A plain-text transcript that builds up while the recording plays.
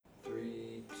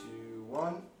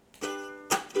one.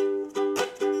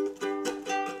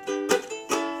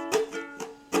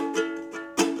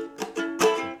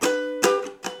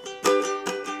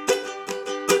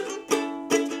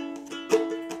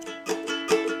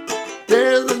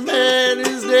 There's a man,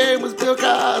 his name was Bill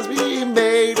Cosby. He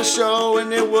made a show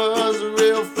and it was a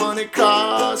real funny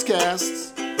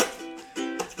Coscast.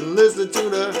 Listen to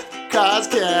the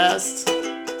Coscast.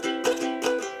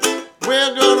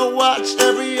 We're gonna watch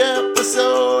every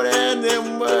episode and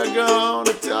then we're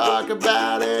gonna talk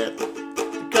about it.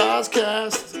 The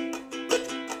Coscast.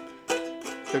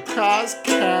 The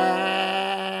Coscast.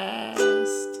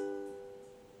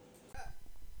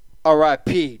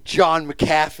 R.I.P. John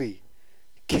McAfee.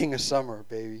 King of Summer,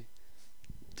 baby.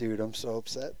 Dude, I'm so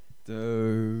upset.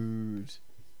 Dude.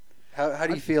 How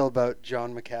do you feel about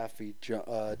John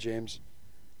McAfee, James?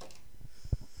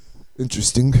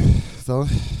 Interesting, fella.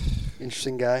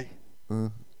 Interesting guy.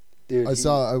 Dude,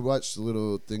 I watched a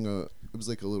little thing. It was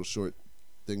like a little short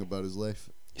thing about his life.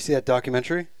 You see that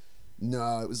documentary?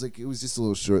 No, it was just a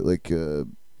little short, like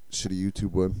shitty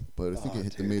YouTube one. But I think it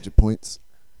hit the dude. major points.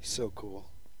 He's so cool.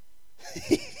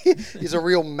 He's a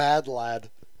real mad lad.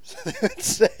 They would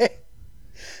say.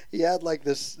 He had like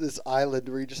this island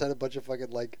where he just had a bunch of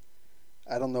fucking like,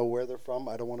 I don't know where they're from.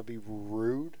 I don't want to be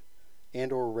rude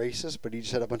and or racist, but he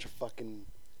just had a bunch of fucking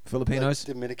Filipinos?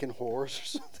 like, Dominican whores or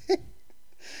something.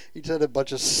 He just had a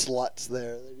bunch of sluts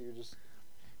there that he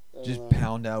would just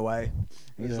Pound our way.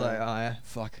 He's Yeah. like, oh yeah,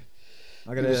 fuck. I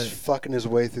he gotta. was fucking his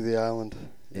way through the island.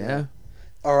 Yeah.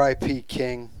 R.I.P.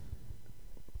 King.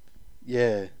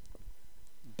 Yeah.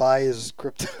 Buy his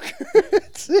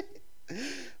cryptocurrency.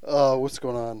 What's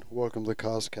going on? Welcome to the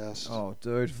Coscast. Oh,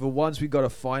 dude. For once, we got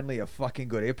finally a fucking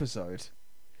good episode.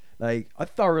 Like, I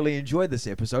thoroughly enjoyed this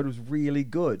episode. It was really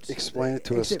good. Explain it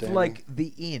to us, Except for, Danny. like,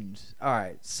 the end.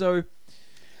 Alright, so...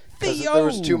 'Cause Theo! there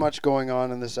was too much going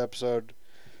on in this episode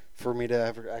for me to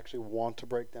ever actually want to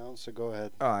break down, so go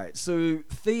ahead. Alright, so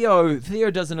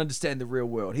Theo doesn't understand the real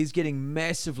world. He's getting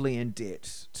massively in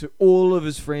debt to all of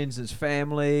his friends, his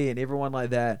family, and everyone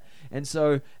like that. And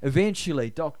so eventually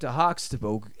Dr.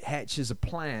 Huxtable hatches a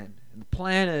plan. And the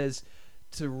plan is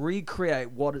to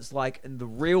recreate what it's like in the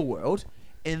real world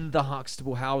in the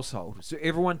Huxtable household. So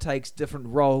everyone takes different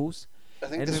roles. I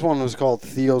think And this then- one was called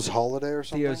Theo's Holiday or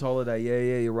something. Theo's holiday,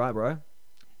 yeah, you're right, bro.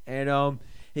 And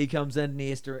he comes in and he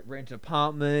has to rent an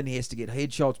apartment. He has to get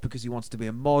headshots because he wants to be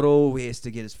a model. He has to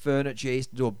get his furniture. He has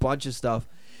to do a bunch of stuff.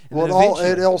 And Well,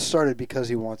 then it all started because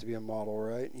he wanted to be a model,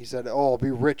 right? He said, "Oh, I'll be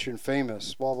rich and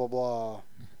famous." Blah blah blah.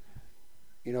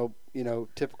 You know,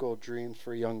 typical dreams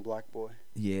for a young black boy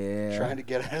yeah, trying to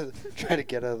get out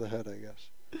of the hood, I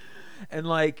guess. and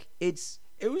like it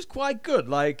was quite good.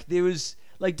 Like there was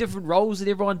like different roles that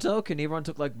everyone took, and everyone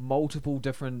took like multiple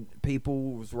different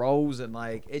people's roles, and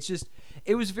like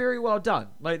it was very well done.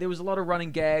 Like there was a lot of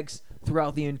running gags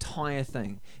throughout the entire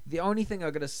thing. The only thing I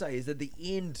gotta say is that the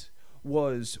end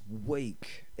was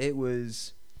weak. It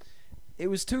was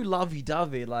too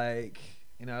lovey-dovey. Like,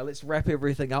 you know, let's wrap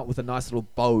everything up with a nice little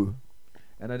bow,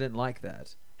 and I didn't like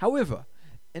that. However,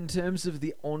 in terms of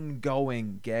the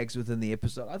ongoing gags within the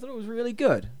episode, I thought it was really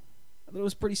good. I thought it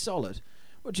was pretty solid.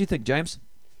 What do you think, James?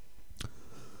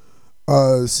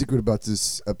 The secret about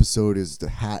this episode is the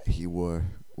hat he wore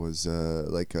was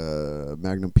like a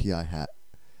Magnum PI hat,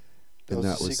 and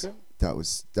That was the secret?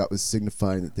 that was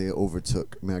signifying that they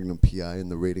overtook Magnum PI in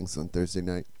the ratings on Thursday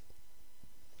night.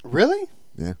 Really?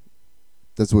 Yeah,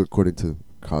 that's what according to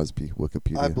Cosby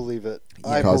Wikipedia. I believe it.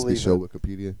 Yeah. I Cosby believe Show it.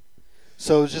 Wikipedia.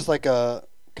 So it's just like a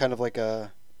kind of like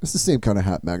a. It's the same kind of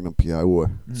hat Magnum PI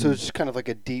wore. So it's just kind of like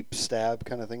a deep stab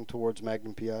kind of thing towards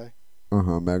Magnum PI.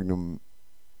 Magnum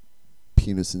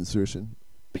penis insertion.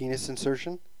 Penis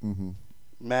insertion. Mm-hmm.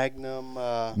 Magnum.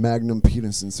 Magnum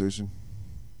penis insertion.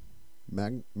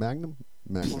 Magnum.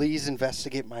 Please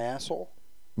investigate my asshole.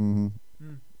 Mm-hmm.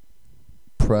 Hmm.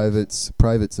 Private's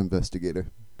investigator.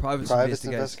 Private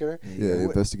investigator. Yeah, he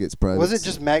investigates privates. Was it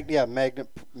just Magnum? We're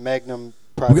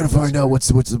Private gonna find out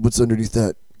investigator? what's underneath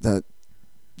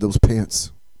those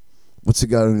pants. What's it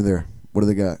got under there? What do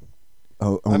they got?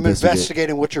 I'll I'm investigate.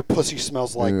 investigating what your pussy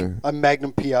smells like. Yeah. I'm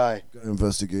Magnum PI. Gotta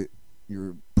investigate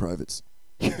your privates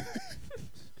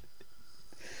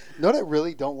No, I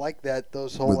really don't like that.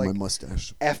 Those whole with like my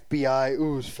mustache.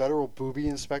 FBI, federal booby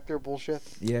inspector bullshit.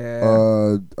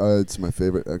 Yeah. It's my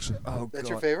favorite actually. Oh, That's God.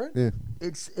 your favorite? Yeah.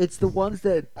 It's the ones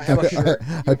that I have a shirt.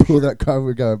 I pull that cover.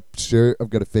 I got a shirt.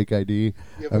 I've got a fake ID.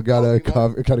 You have I've got a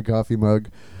coffee mug? I got a coffee mug.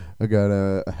 I got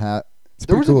a hat. It's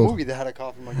There pretty was cool. a movie that had a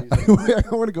coffee mug.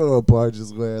 I want to go to a bar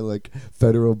just wear like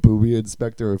federal booby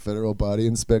inspector or federal body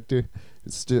inspector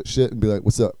shit and be like,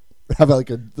 "What's up?" have like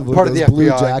one part of of those the blue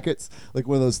FBI. jackets, like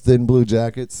one of those thin blue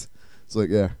jackets. It's like,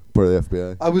 yeah, part of the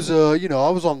FBI. I was, I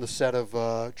was on the set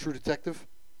of True Detective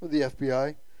with the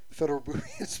FBI, Federal Booby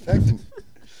Inspector.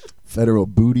 Federal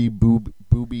booty, booby,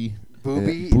 Booby,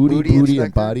 booty, and inspector.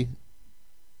 body.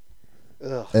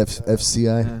 Ugh.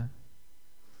 FCI,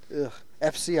 Ugh.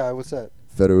 FCI, what's that?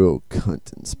 Federal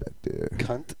cunt inspector.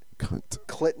 Cunt? Cunt.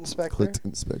 Clit inspector? Clit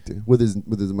inspector with his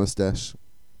mustache.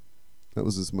 That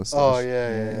was his mustache. Oh,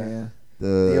 yeah.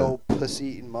 The The old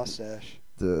pussy-eating mustache.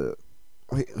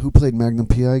 wait, who played Magnum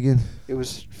PI again? It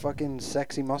was fucking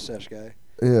sexy mustache guy.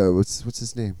 Yeah, what's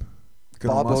his name?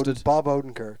 Good on mustard. Bob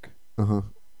Odenkirk. Uh-huh.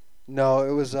 No,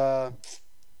 it was Ron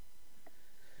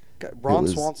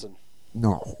was- Swanson.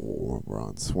 No,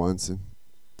 Ron Swanson.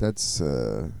 That's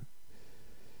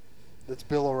That's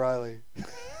Bill O'Reilly. I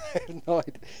have no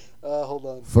idea. Hold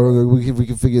on. we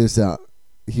can figure this out.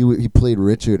 He played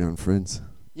Richard on Friends.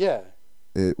 Yeah.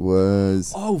 It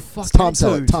was Oh fuck! it's Tom that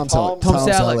Selleck. dude. Tom Selleck. Tom Tom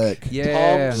Selleck. Selleck.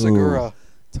 Yeah. Tom Segura.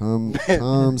 Tom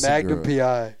Magnum Segura.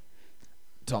 PI.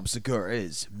 Tom Segura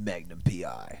is Magnum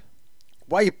PI.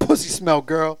 Why you pussy smell,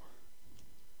 girl?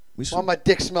 We should Why my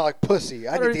dick smell like pussy?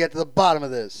 I need to get to the bottom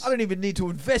of this. I don't even need to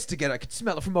investigate. I can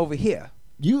smell it from over here.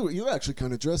 You actually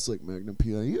kind of dress like Magnum PI.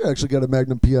 You actually got a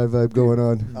Magnum PI vibe going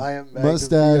on. I am Magnum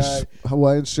Mustache, PI.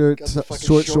 Hawaiian shirt, Got the fucking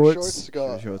short shorts. Go.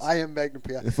 Short shorts. I am Magnum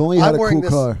PI. If only you had I'm a wearing cool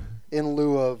this car. in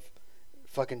lieu of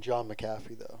fucking John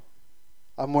McAfee, though.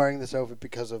 I'm wearing this outfit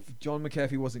because of John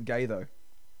McAfee wasn't gay though.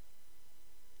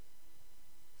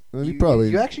 Well, he you, probably.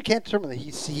 you actually can't determine that.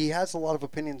 He has a lot of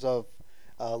opinions of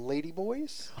lady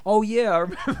boys. Oh yeah, I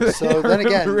remember. So I then remember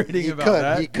again, reading he about could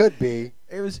that. he could be.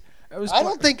 It was.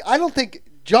 I don't think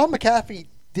John McAfee he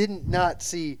did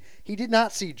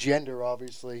not see gender.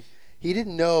 Obviously, he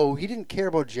didn't know. He didn't care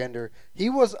about gender. He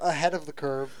was ahead of the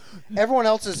curve. Everyone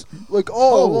else is like,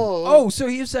 Oh, so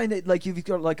you're saying that like you've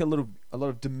got like a lot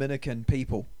of Dominican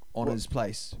people on his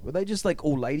place? Were they just like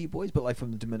all lady boys, but like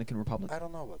from the Dominican Republic? I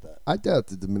don't know about that. I doubt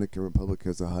the Dominican Republic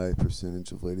has a high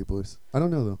percentage of ladyboys. I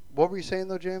don't know What were you saying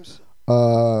though, James?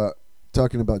 though.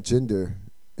 Talking about gender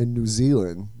in New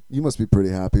Zealand, you must be pretty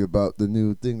happy about the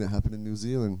new thing that happened in New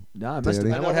Zealand. No, it must have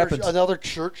Daddy. been. What happened? Another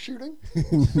church shooting?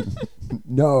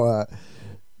 No,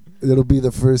 it'll be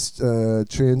the first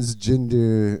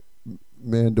transgender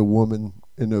man to woman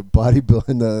in a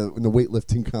bodybuilding in the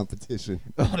weightlifting competition.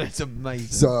 Oh, that's amazing.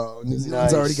 So New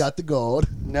Zealand's Nice. already got the gold.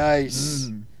 Nice.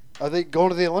 Mm. Are they going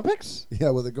to the Olympics? Yeah,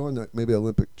 well, they're going to maybe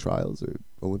Olympic trials or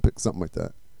Olympic something like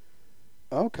that.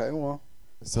 Okay, well,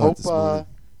 I saw it hope this morning.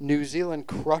 New Zealand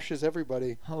crushes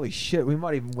everybody. Holy shit, we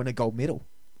might even win a gold medal.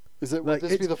 Is it? Like,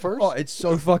 Would this be it's- the first? Oh, it's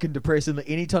so fucking depressing. Like,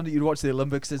 anytime that you'd watch the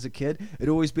Olympics as a kid, it'd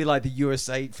always be like the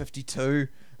USA 52,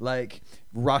 like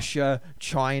Russia,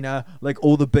 China, like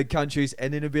all the big countries,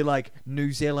 and then it'd be like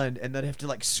New Zealand, and they'd have to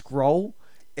like scroll.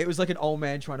 It was like an old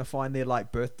man trying to find their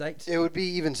like birth dates. It would be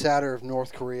even sadder if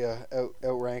North Korea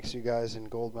outranks you guys in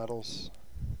gold medals.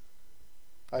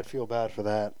 I'd feel bad for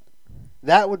that.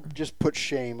 That would just put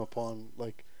shame upon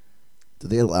like Do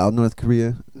they allow North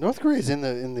Korea? North Korea's in the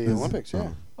Is- Olympics.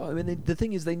 Yeah, Oh, I mean, the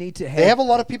thing is, they need to have. they have a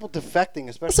lot of people defecting, I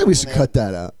especially. say we when should they cut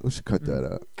that out. We should cut that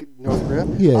out. have North Korea.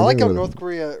 Yeah, I like yeah, how yeah. North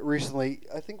Korea recently.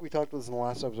 I think we talked about this in the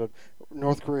last episode.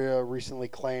 North Korea recently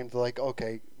claimed like,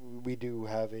 okay, we do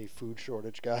have a food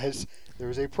shortage, guys.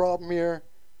 There's a problem here.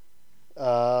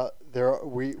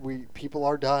 We people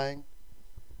are dying.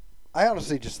 I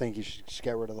honestly just think you should just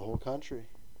get rid of the whole country.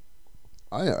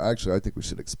 I think we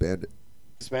should expand it.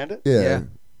 Expand it. Yeah. Yeah.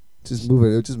 Just move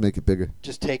it. Just make it bigger.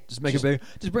 Just take. just make it big.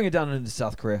 Just bring it down into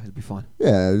South Korea. It'd be fine.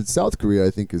 Yeah, South Korea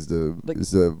I think is the Like-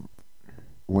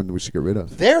 one we should get rid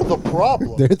of. They're the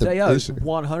problem. They're They are they should-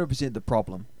 100% the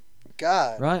problem,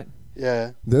 God. right?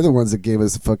 Yeah. they're the ones that gave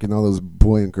us fucking all those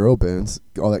boy and girl bands,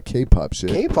 all that K-pop shit.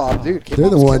 K-pop, dude. They're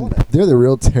the K-pop's one. killing it. They're the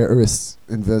real terrorists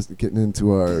getting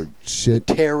into our shit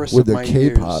Terrorists with of their my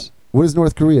K-pop. years. What has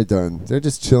North Korea done? They're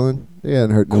just chilling. They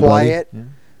haven't hurt nobody. Quiet, Yeah.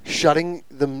 shutting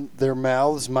their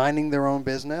mouths, minding their own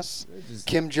business. Just-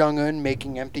 Kim Jong Un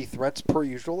making empty threats per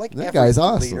usual, like That every guy's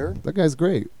awesome. leader. That guy's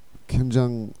great. Kim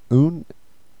Jong Un.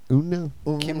 Un.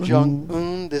 Kim Jong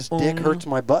Un, this dick Un. hurts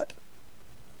my butt.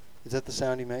 Is that the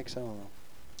sound he makes? I don't know.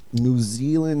 New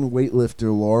Zealand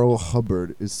weightlifter Laurel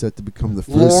Hubbard is set to become the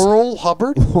first. Laurel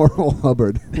Hubbard. Laurel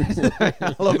Hubbard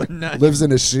I love it. Nice. lives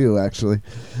in a shoe. Actually,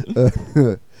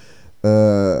 do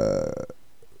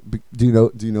you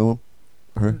know him?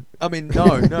 Her. I mean,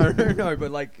 no,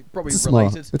 but like probably It's a small.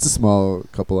 related. It's a small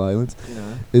couple islands. You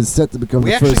know. Is set to become We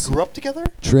the actually first grew up together?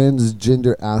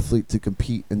 transgender athlete to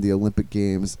compete in the Olympic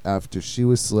Games after she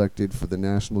was selected for the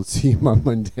national team on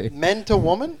Monday. Men to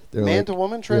woman? They're Man like- to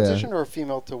woman transition or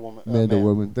female to woman? Man to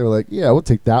woman. They were like, yeah, we'll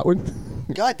take that one.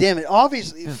 God damn it.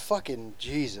 Obviously, fucking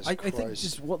Jesus I Christ. think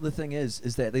just what the thing is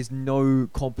that there's no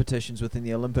competitions within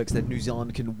the Olympics that New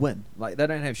Zealand can win. Like they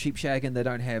don't have sheep shagging, they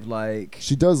don't have like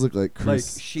She does look like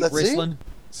Chris. sheep Let's see. wrestling.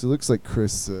 She looks like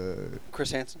Chris.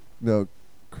 Chris Hansen? No,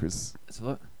 Chris. Let's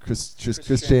look. Chris Chan.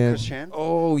 Chris Chan?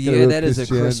 Oh Got a yeah, real that is Chris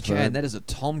a Chris Chan Chan. vibe. That is a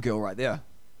Tom girl right there.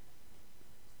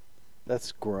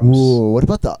 That's gross. Ooh, what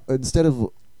about the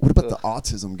what about the Ugh.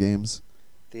 autism games?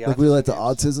 The Like we let the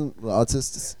autism games. the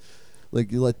autists,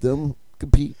 like you let them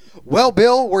compete. Well,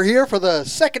 Bill, we're here for the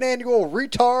second annual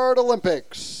Retard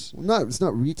Olympics. Well, it's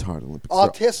not retard Olympics. they're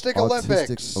Autistic Olympics.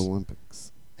 Autistic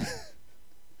Olympics.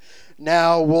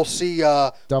 Now we'll see.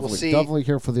 Definitely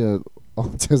here for the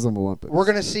autism Olympics. We're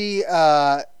gonna see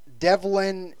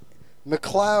Devlin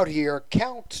McLeod here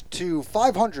count to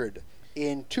 500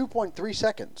 in 2.3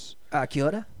 seconds. Kia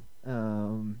ora.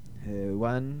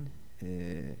 1,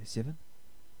 7.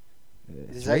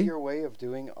 Is 3. that your way of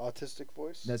doing autistic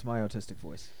voice? That's my autistic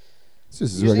voice. It's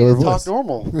just his You just regular need to voice. talk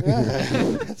normal.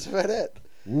 Yeah, that's about it.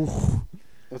 Oof.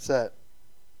 What's that?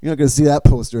 You're not gonna see that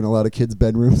poster in a lot of kids'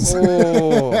 bedrooms.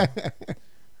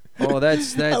 Oh,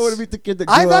 that's. I want to meet the kid that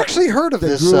I've grew up, actually heard of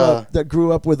that this.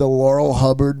 grew up with a Laurel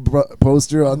Hubbard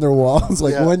poster on their walls.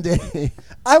 Like Yeah. one day.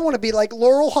 I want to be like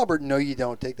Laurel Hubbard. No, you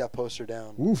don't. Take that poster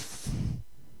down. Oof.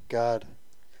 God,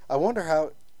 I wonder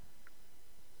how.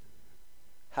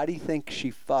 How do you think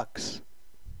she fucks?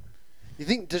 You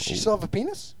think does she still have a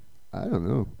penis? I don't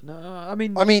know. No, I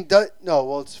mean. I mean, no.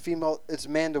 Well, it's female. It's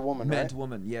man to woman, man right? to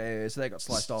woman. Yeah. So they got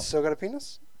sliced off. Still got a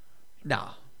penis?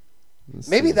 Nah. Let's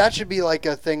Maybe see. that should be like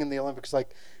a thing in the Olympics.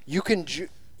 Like you can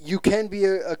be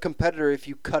a competitor if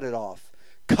you cut it off.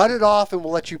 Cut it off, and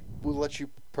we'll let you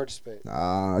participate.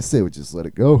 I say we just let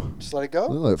it go. Just let it go.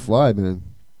 Let it fly, man.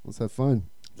 Let's have fun.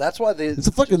 That's why It's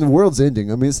a fucking the world's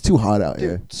ending. I mean, it's too hot out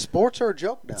here. dude. Sports are a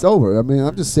joke now. It's over. I mean,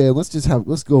 I'm just saying.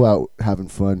 Let's go out having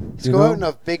fun. Let's you go know? out in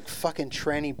a big fucking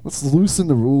tranny Let's loosen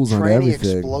the rules on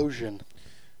everything. explosion.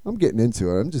 I'm getting into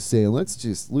it. I'm just saying. Let's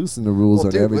just loosen the rules Well,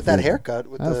 on dude, everything. with that haircut,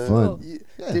 with Have the fun.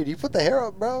 you- dude, you put the hair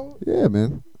up, bro. Yeah,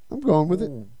 man. I'm going with it.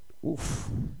 Ooh. Oof.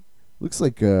 Looks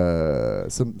like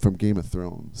some from Game of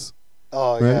Thrones.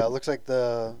 Oh Right? yeah, it looks like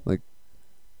the Like,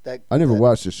 that. I never that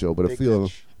watched the show, but I big feel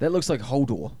bitch. That looks like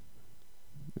Hodor.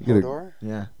 you get a- Hodor?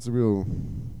 Yeah. it's a real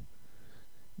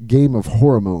game of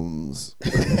hormones.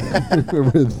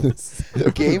 With this,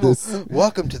 Game with this of,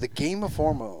 welcome to the Game of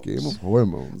Hormones. game of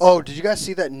hormones. Oh, did you guys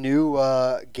see that new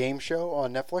game show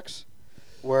on Netflix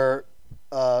where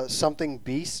something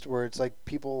Beast, where it's like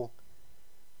people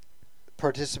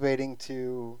participating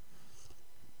to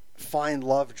find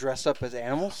love dressed up as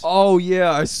animals? Oh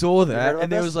yeah, I saw heard that, about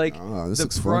and there this? was like Oh, this the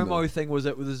looks fun, promo though. thing was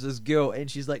it was this girl, and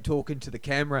she's like talking to the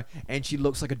camera, and she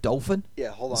looks like a dolphin. Yeah,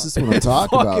 hold on. This is what I'm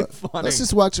talking Fucking about. funny. Let's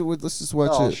just watch it. Let's just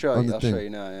watch I'll it show on you. the I'll thing. show you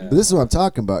now. Yeah. But this is what I'm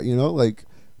talking about. You know, like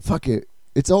fuck it,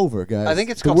 it's over, guys. I think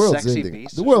it's the called world's Sexy ending.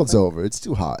 Beast The or world's something. over. It's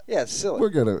too hot. Yeah, it's silly. We're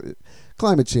gonna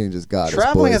climate change has got us,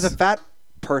 Traveling boys. as a fat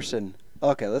person.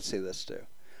 Okay, let's see this too.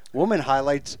 Woman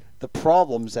highlights the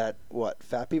problems that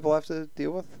fat people have to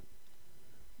deal with,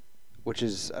 which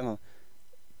is I don't know.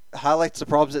 Highlights the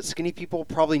problems that skinny people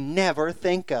probably never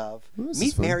think of. Well, this is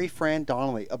Meet fun. Mary Fran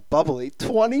Donnelly, a bubbly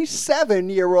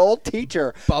 27-year-old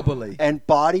teacher Bubbly. and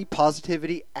body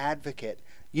positivity advocate.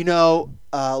 You know,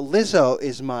 Lizzo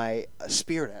is my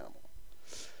spirit animal.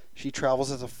 She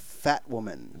travels as a fat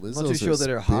woman. Not too Lizzo's sure that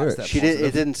her heart's that She did. It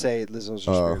positive. didn't say Lizzo's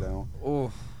her spirit animal.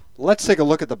 Oh, Let's take a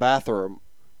look at the bathroom.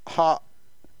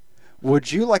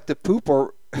 Would you like to poop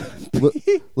or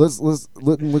pee? Let's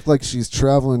let him look like she's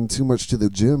traveling too much to the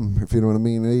gym, if you know what I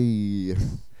mean. Hey,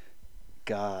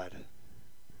 God.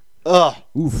 Ugh.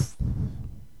 oof.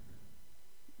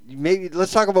 Maybe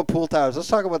let's talk about pool towers. Let's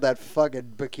talk about that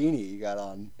fucking bikini you got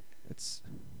on. it's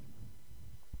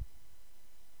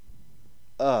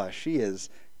She is,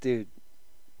 dude.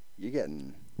 You're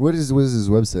getting What is his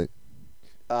website?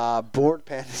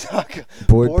 boardpanda.com.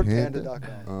 Board Panda.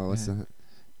 Boardpanda.com. Oh, what's that?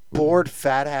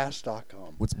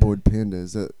 Boardfatass.com. What's Board Panda?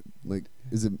 Is that like?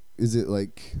 Is it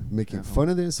like making Careful. fun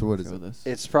of this, or what is Show it? this.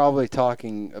 It's probably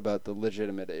talking about the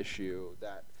legitimate issue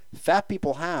that fat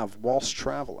people have whilst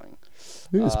traveling.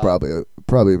 It's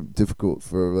probably difficult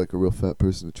for like a real fat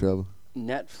person to travel.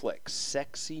 Netflix,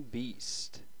 Sexy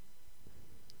Beast.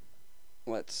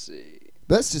 Let's see.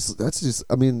 That's just.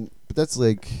 I mean, but that's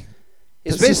like.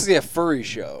 It's That's basically a furry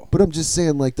show. But I'm just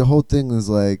saying, like the whole thing is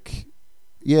like,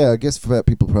 Yeah, I guess fat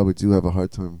people probably do have a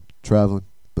hard time traveling,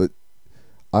 but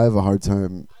I have a hard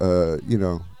time, I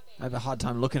have a hard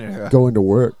time looking at her. going to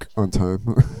work on time.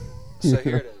 So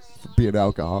here it is. For being an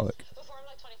alcoholic. Before I'm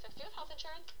like 25, do you have health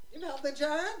insurance? You have health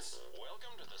insurance?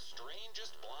 Welcome to the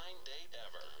strangest blind date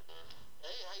ever.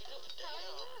 Hey, how you doing?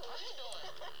 How you doing?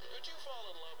 Could you fall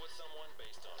in love with someone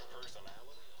based on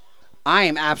personality? I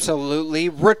am absolutely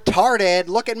retarded.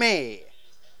 Look at me.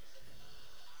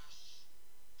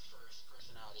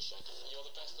 You're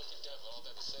the best looking devil I've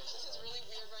ever seen. This is really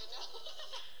weird right now.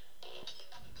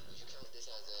 Would you count this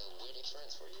as a weird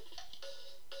experience for you?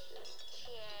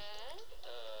 Yeah.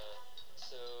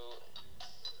 So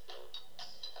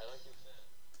I like your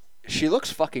fit. She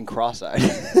looks fucking cross-eyed.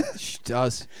 She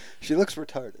does. She looks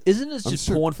retarded. Isn't this I'm just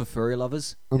sure- porn for furry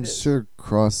lovers? I'm sure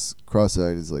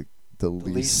cross-eyed is like the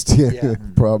least- least yeah.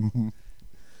 problem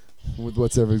with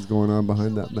whatever's going on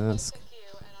behind that mask. With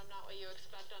you, and I'm not what you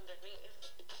expect underneath.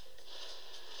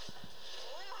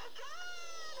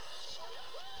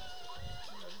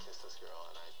 I've kissed this girl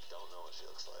and I don't know what she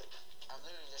looks like. I'm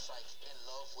literally just like in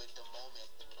love with the moment.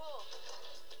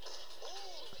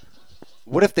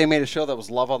 What if they made a show that was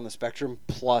Love on the Spectrum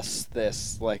plus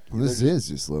this? Like, This they're is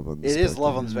just Love on the It Spectrum. is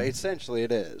Love on the Spectrum. Essentially,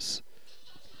 it is.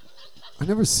 I've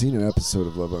never seen an episode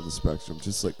of Love on the Spectrum,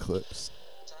 just like clips.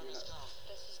 Time has come.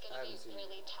 This is gonna be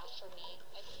really tough for me.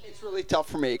 It's really tough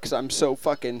for me because I'm so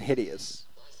fucking hideous.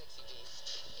 My sexy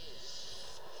beast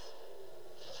is.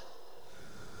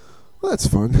 Well, that's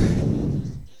fun. This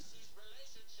is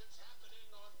relationships happening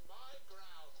on my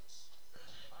grounds.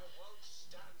 I won't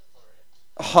stand for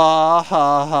it. Ha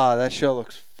ha ha. That show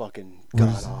looks fucking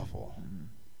god awful.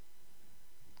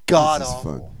 God This is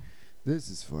awful. fun. This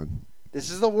is fun. This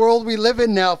is the world we live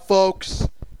in now, folks.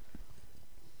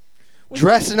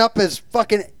 Dressing up as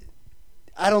fucking,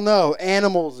 I don't know,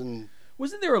 animals and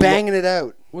Wasn't there a banging it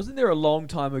out. Wasn't there a long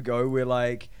time ago where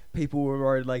like people were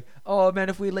worried like, oh man,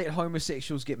 if we let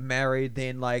homosexuals get married,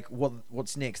 then like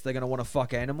what's next? They're gonna want to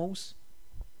fuck animals.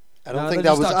 I don't No, think they that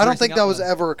just was. start I don't think dressing that up was then.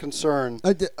 ever a concern.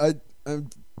 I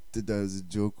did that as a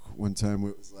joke one time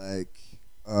where it was like,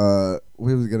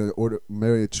 we was gonna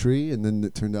marry a tree, and then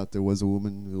it turned out there was a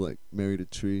woman who like married a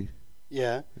tree.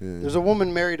 Yeah. Yeah. There's a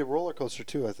woman married a roller coaster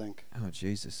too. I think. Oh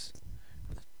Jesus!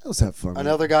 Let's have fun. with it.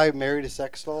 Another guy married a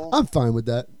sex doll. I'm fine with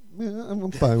that. Yeah, I'm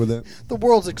fine with that. The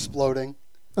world's exploding.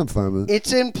 I'm fine with it.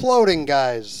 It's imploding,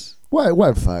 guys.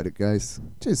 Why fight it, guys?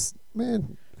 Just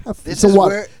man, have fun. This It's a is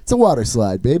water. where- It's a water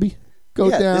slide, baby. Go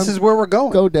Yeah, down. this is where we're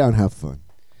going. Go down. Have fun.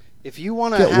 If you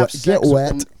want to Get have wet- sex get with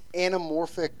wet. an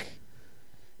anamorphic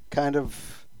kind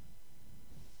of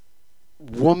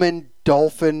woman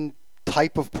dolphin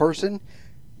type of person,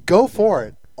 go for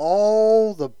it.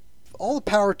 All the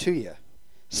power to you.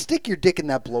 Stick your dick in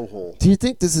that blowhole. Do you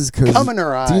think this is because? Come in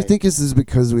her eye. Do you think this is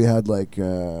because we had like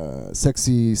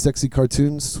sexy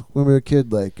cartoons when we were a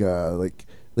kid? Like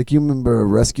you remember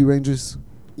Rescue Rangers?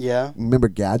 Yeah. Remember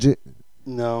Gadget,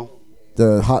 No.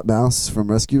 the hot mouse from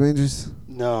Rescue Rangers?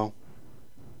 No.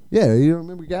 Yeah, you don't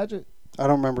remember Gadget? I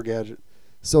don't remember Gadget.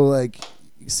 So like,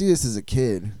 you see this as a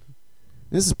kid.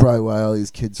 This is probably why all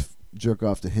these kids jerk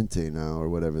off to hentai now or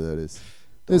whatever that is.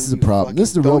 This is a Don't you problem. This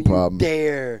is the fucking- real don't you problem.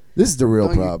 Dare. This is the real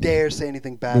Don't problem. you dare say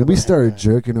anything bad When we about started hentai.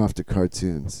 jerking off to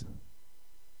cartoons,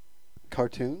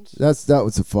 Cartoons? that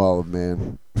was the fall of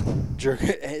man.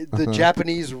 The Uh-huh.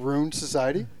 Japanese ruined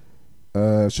society?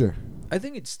 Sure. I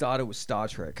think it started with Star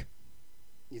Trek.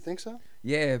 You think so?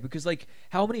 Yeah, because like,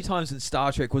 how many times in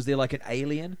Star Trek was there like an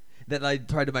alien that they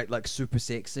tried to make like super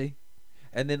sexy,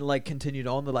 and then like continued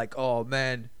on? They're like, oh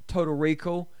man, Total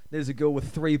Recall. There's a girl with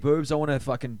 3 boobs. I want to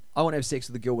have sex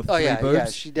with a girl with Oh 3 yeah, boobs.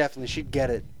 yeah. She'd get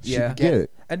it. She'd Yeah. Get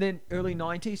it. And then early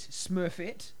 90s,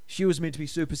 Smurfette. She was meant to be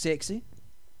super sexy.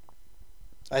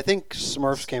 I think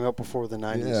Smurfs came out before the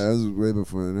 90s. Yeah, that was way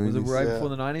before the 90s. Was it right Yeah. before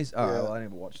the 90s? Oh, Yeah. well, I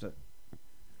never watched it.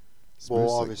 Well,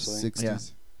 Smurfs, like, obviously. 60s. Yeah.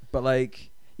 But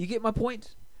like, you get my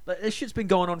point? Like, this shit's been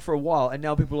going on for a while, and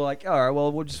now people are like, all right,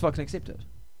 well, we'll just fucking accept it.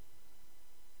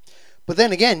 But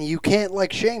then again, you can't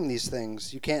like shame these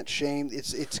things. You can't shame.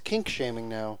 It's kink shaming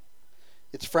now.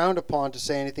 It's frowned upon to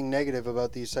say anything negative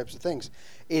about these types of things.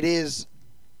 It is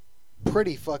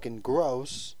pretty fucking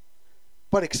gross,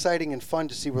 but exciting and fun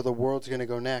to see where the world's going to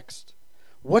go next.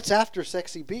 What's after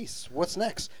sexy beasts? What's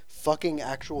next? Fucking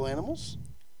actual animals?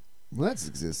 Well, that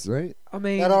exists, right? I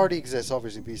mean, That already exists,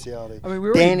 obviously, bestiality. I mean, we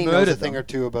already Danny knows a murdered thing them. or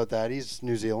two about that. He's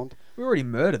New Zealand. We already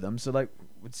murdered them, so like,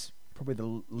 it's probably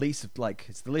the least of like,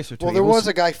 it's the lesser of two Well, there evils. was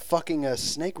a guy fucking a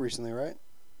snake recently, right?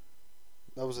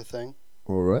 That was a thing.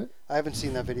 All right. I haven't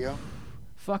seen that video.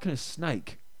 fucking a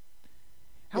snake.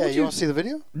 How Yeah, would you want to see the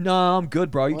video? No, I'm good,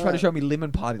 bro. You tried to What? show me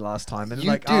Lemon Party last time, and You-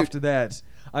 like dude, after that,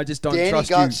 I just don't Danny trust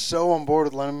got you. so on board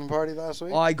with Lemon Party last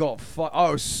week. I got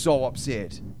I was so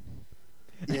upset.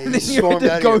 Yeah, And you then you stormed had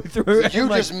to out of go here. through and, You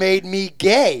like- just made me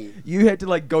gay. You had to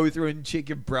like go through and check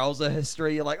your browser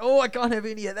history. You're like, oh, I can't have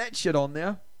any of that shit on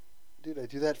there. Dude, I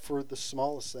do that for the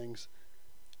smallest things.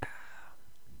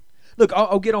 Look,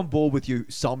 I'll get on board with you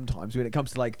sometimes when it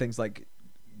comes to like things like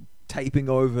taping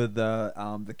over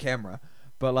the camera,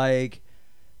 but like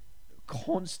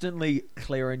constantly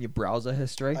clearing your browser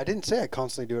history. I didn't say I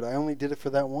constantly do it. I only did it for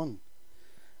that one.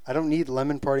 I don't need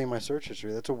Lemon Party in my search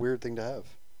history. That's a weird thing to have.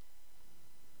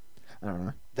 I don't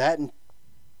know. That and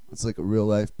It's like a real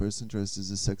life person dressed as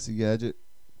a sexy gadget.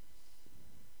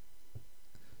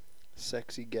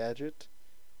 sexy gadget.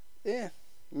 Yeah,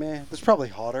 man, that's probably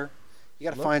hotter. You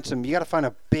gotta find some. You gotta find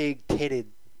a big titted,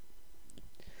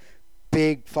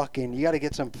 big fucking. You gotta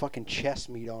get some fucking chest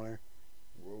meat on her.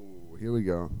 Whoa, here we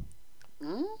go.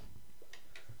 Hmm?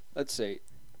 Let's see.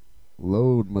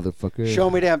 Load, motherfucker. Show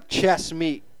me them chest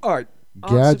meat. All right.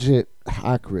 Gadget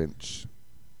hack wrench.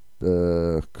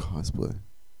 Cosplay.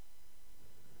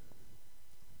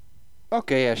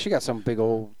 Okay, yeah, she got some big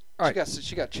old. Alright.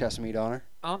 She got chest meat on her.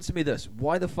 Answer me this: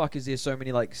 why the fuck is there so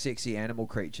many like sexy animal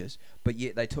creatures, but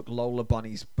yet they took Lola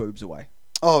Bunny's boobs away?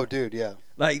 Oh, dude, yeah.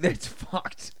 Like that's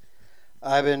fucked.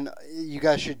 You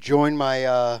guys should join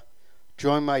my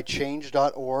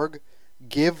change.org.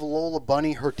 Give Lola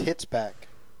Bunny her tits back.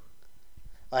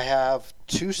 I have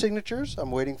 2 signatures. I'm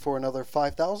waiting for another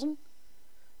 5,000.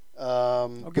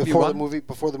 give you one.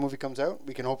 Before the movie comes out,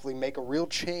 we can hopefully make a real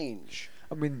change.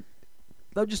 I mean,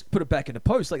 they'll just put it back into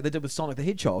post like they did with Sonic the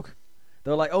Hedgehog.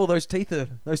 They're like, oh, those teeth are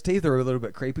a little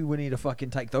bit creepy. We need to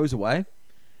fucking take those away.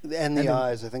 And the And the-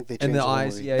 eyes, I think they changed and the whole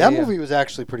eyes, movie. yeah, that yeah, movie was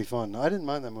actually pretty fun. I didn't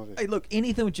mind that movie. Hey, look,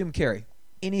 anything with Jim Carrey.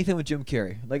 Anything with Jim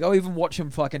Carrey. Like, I'll even watch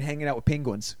him fucking hanging out with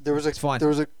penguins. There was It's fine. There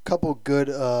was a couple good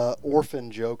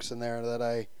orphan jokes in there that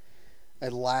I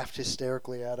laughed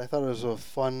hysterically at. I thought it was a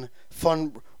fun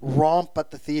romp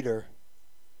at the theater.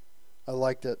 I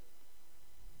liked it.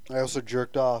 I also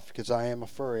jerked off because I am a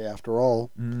furry after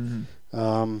all.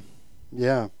 Mm-hmm.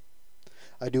 Yeah,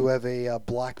 I do have a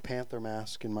Black Panther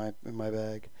mask in my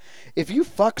bag. If you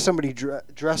fuck somebody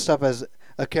dressed up as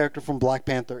a character from Black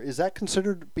Panther, is that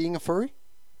considered being a furry?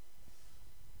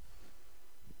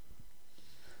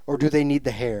 Or do they need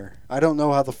the hair? I don't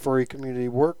know how the furry community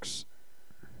works.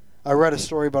 I read a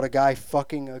story about a guy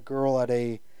fucking a girl at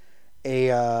a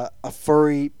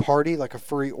furry party, like a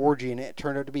furry orgy, and it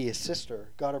turned out to be his sister.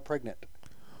 Got her pregnant.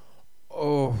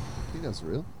 Oh, I think that's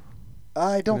real.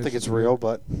 I don't Yeah, think it's it's real,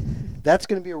 but that's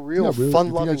going to be a real Yeah, really.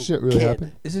 fun-loving If that shit really kid.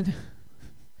 happened. isn't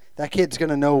That kid's going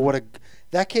to know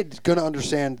that kid's going to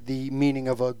understand the meaning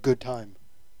of a good time.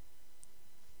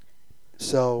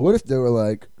 So What if they were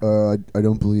like, I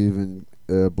don't believe in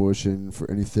abortion for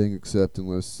anything except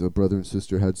unless a brother and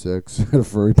sister had sex at a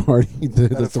furry party?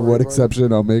 That's the furry one party?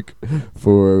 exception I'll make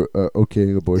for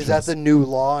okaying abortion. is that the new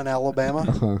law in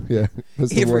Alabama? Yeah.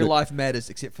 That's the every one, life matters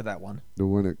except for that one. the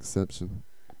one exception.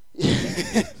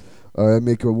 I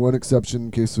make a one exception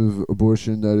in case of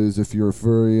abortion. That is if you're a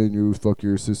furry and you fuck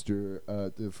your sister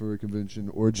at the furry convention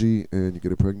orgy and you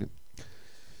get her pregnant.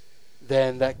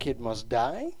 Then that kid must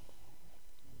die?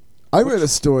 I read a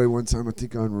story one time, I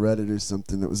think on Reddit or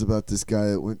something, that was about this guy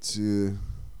that went to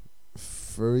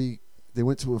they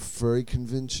went to a furry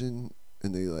convention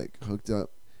and they like hooked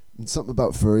up. And something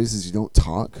about furries is you don't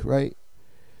talk, right?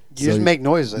 You just make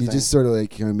noises, I You think. just sort of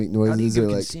like kind of make How do you noises give or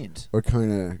like consent? or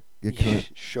kind of you kind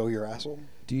Show your asshole?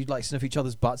 Do you like sniff each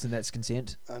other's butts and that's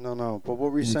consent? I don't know. But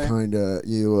what were you you saying? kind of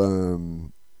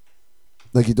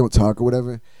like you don't talk or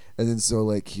whatever, and then so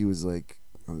like he was like,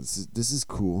 oh, this is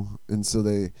cool, and so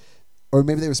they. Or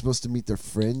maybe they were supposed to meet their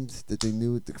friend that they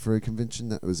knew at the furry convention.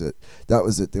 That was it.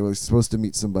 They were supposed to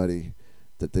meet somebody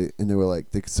that they were like,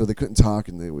 so they couldn't talk,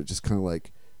 and they were just kind of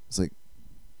like, it's like,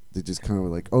 they just kind of were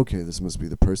like, okay, this must be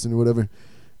the person or whatever.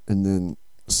 And then,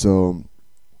 so,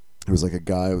 it was like a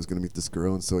guy who was going to meet this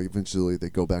girl, and so eventually they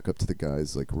go back up to the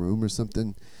guy's like room or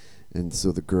something. And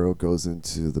so the girl goes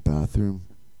into the bathroom,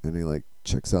 and he like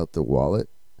checks out the wallet,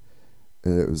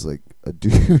 and it was like a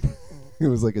dude. It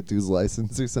was like a dude's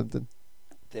license or something.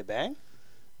 They bang?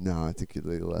 No, I think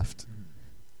they left.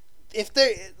 If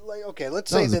they like, okay,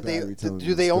 let's That say was a that they bad retelling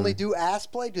do of they the only story. do ass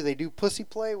play? Do they do pussy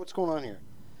play? What's going on here?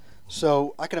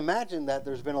 So I can imagine that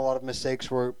there's been a lot of mistakes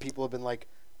where people have been like,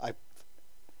 I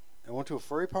went to a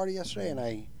furry party yesterday and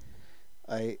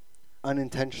I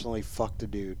unintentionally fucked a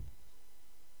dude.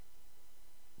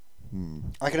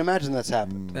 I can imagine that's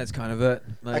happened. That's kind of it.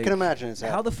 I Like, can imagine it's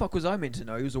happened. How the fuck was I meant to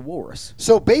know he was a walrus?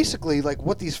 So basically, like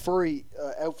what these furry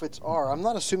outfits are, I'm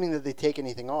not assuming that they take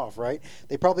anything off, right?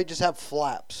 They probably just have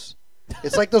flaps.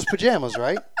 It's like those pajamas,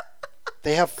 right?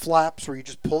 They have flaps where you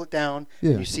just pull it down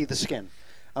Yeah. and you see the skin.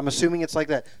 I'm assuming it's like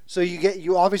that. So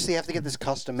you obviously have to get this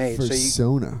custom made.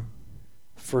 Persona.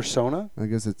 Fursona? I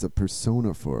guess it's a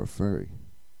persona for a furry.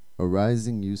 A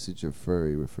rising usage of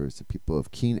furry refers to people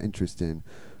of keen interest in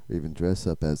or even dress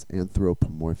up as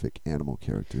anthropomorphic animal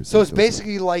characters. So like it's those-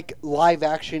 basically like live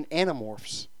action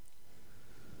Animorphs.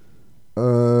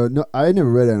 No, I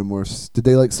never read Animorphs. Did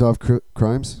they like solve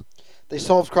crimes? They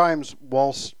solve crimes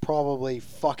whilst probably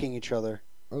fucking each other.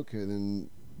 Okay, then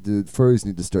the furries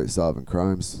need to start solving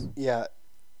crimes. Yeah,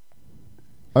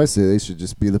 I say they should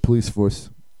just be the police force.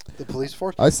 the police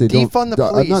force. I say Defund the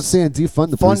I'm not police. saying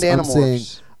defund the Fund police.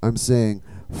 Animorphs. I'm saying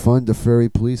fund a furry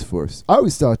police force. I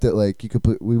always thought that like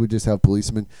we would just have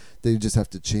policemen. They just have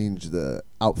to change the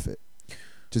outfit.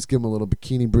 Just give them a little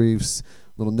bikini briefs,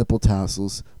 little nipple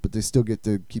tassels, but they still get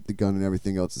to keep the gun and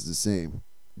everything else is the same.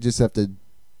 You just have to,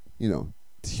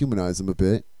 humanize them a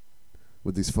bit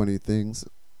with these funny things.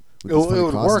 With It these funny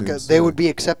would work. costumes. They Yeah. would be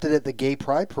accepted at the gay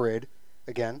pride parade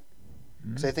again. Hmm?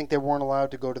 Because I think they weren't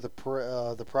allowed to go to the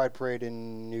pride parade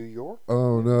in New York.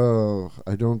 Oh no!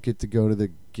 I don't get to go to the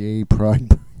gay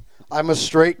pride. I'm a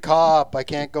straight cop. I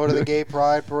can't go to the gay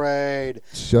pride parade.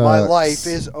 Shucks. My life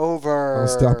is over. I'll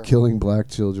stop killing black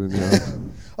children now.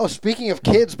 Oh, speaking of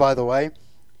kids, by the way,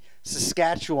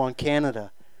 Saskatchewan,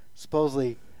 Canada,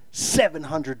 supposedly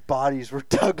 700 bodies were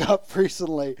dug up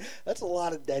recently. That's a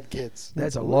lot of dead kids.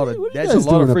 That's a lot of. What are you That's a guys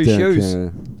lot doing of up free there in shoes.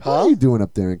 Canada? Huh? What are you doing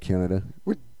up there in Canada?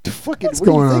 We're fucking. What's what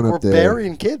do you going think? on We're up there?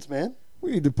 burying kids, man.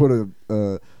 We need to put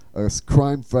a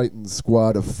crime-fighting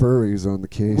squad of furries on the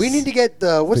case. We need to get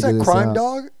what's Figure that this crime out.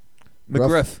 dog?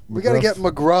 McGriff. We got to get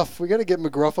McGruff. We got to get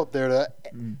McGruff up there to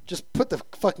just put the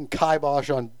fucking kibosh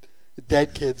on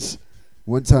dead kids.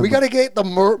 One time, We got to get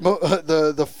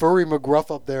the furry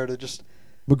McGruff up there to just.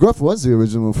 McGruff was the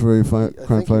original furry crime think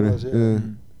he fighter. was, yeah.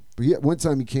 But yeah, one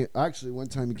time he came. Actually, one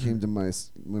time he came to my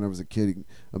when I was a kid.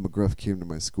 A McGruff came to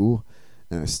my school,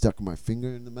 and I stuck my finger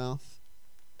in the mouth.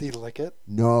 Did he lick it?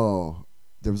 No,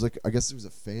 there was I guess there was a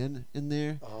fan in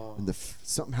there, Oh. and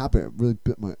something happened. It really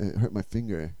it hurt my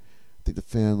finger. I think the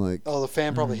fan Oh, the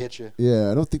fan probably hit you.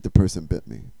 Yeah, I don't think the person bit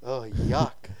me. Oh,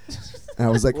 yuck. And I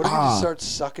was like, What if you just start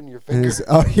sucking your And finger? it's-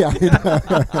 oh yeah,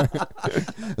 I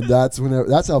know. And that's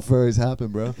how furries happen,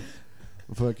 bro.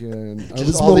 Fucking, I Just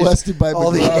was all these- molested by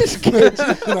all McGruff. these kids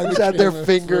And I just had their became a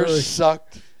fingers furry.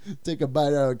 sucked. Take a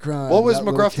bite out of crime. What was That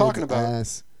little McGruff kid's talking about?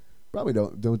 Ass. Probably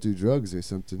don't do drugs or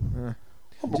something.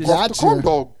 Oh, Just- McGruff the Gotcha. corn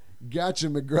dog. Gotcha,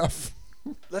 McGruff.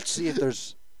 Let's see if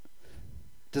there's.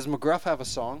 Does McGruff have a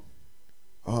song?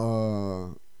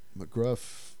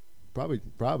 McGruff, probably.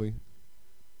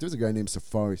 There was a guy named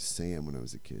Safari Sam when I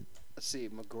was a kid. Let's see,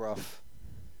 McGruff.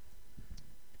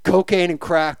 Cocaine and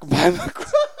crack by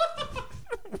McGruff.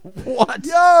 What?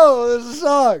 Yo, there's a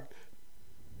song.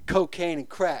 Cocaine and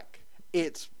crack.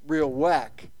 It's real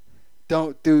whack.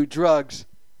 Don't do drugs.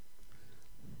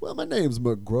 Well, my name's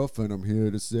McGruff, and I'm here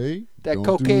to say That don't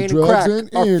cocaine do and drugs crack in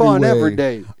are fun any every way.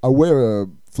 day. I wear a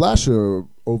flasher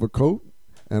overcoat,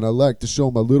 and I like to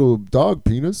show my little dog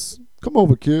penis. Come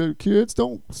over, kids.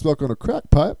 Don't suck on a crack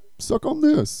pipe. Suck on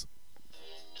this.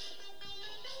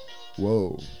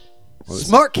 Whoa. Oh,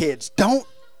 Smart kids don't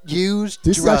use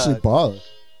This is drugs. actually baller.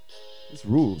 This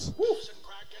rules. And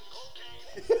crack and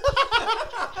cocaine. That's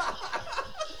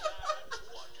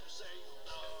what you say you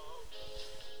know.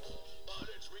 But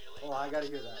it's really Oh, I gotta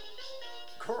hear that.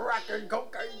 Crack and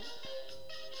cocaine.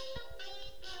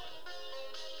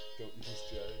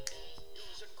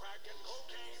 using crack and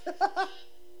cocaine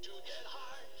to get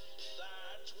high.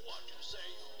 That's what you say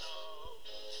you know.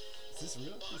 Is this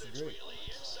real? But it's really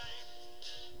insane.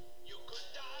 You could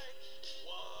die.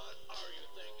 What are you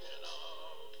thinking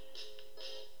of?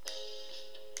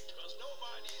 'Cause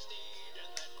nobody's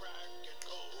needing that crack and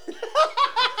cocaine.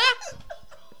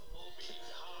 Go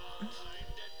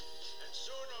behind it, and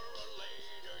sooner or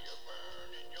later you're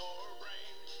burning your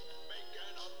brain,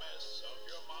 making a mess of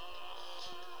your mind.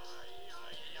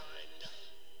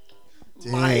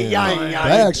 Damn.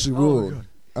 That actually ruled.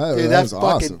 That, Dude, that that's was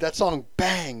fucking. awesome. That song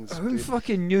bangs. Who dude.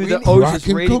 fucking knew We that need- Otis Crack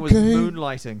and Redding was cocaine.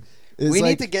 moonlighting? It's We like,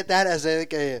 need to get that as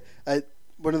a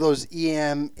one of those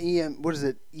EM. What is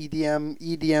it?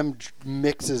 EDM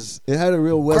mixes. it had a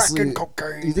real Crack Wesley. and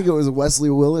cocaine. You think it was Wesley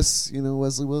Willis? You know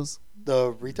Wesley Willis?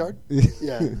 The retard?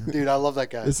 Yeah, dude, I love that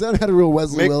guy. It sounded had a real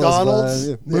Wesley McDonald's? Willis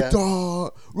vibe. Yeah.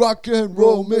 McDonald, rock and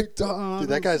roll McDonald. Dude,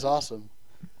 that guy's awesome.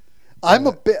 I'm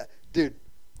a bit, dude.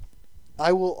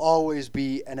 I will always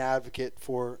be an advocate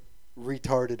for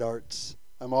retarded arts.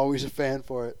 I'm always a fan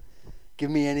for it. Give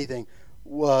me anything.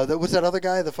 What's that other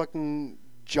guy? The fucking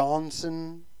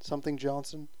Johnson? Something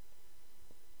Johnson?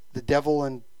 The Devil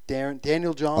and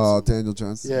Daniel Johnson. Oh, Daniel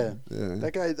Johnson. Yeah. Yeah.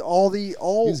 That guy, all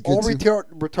He's good too.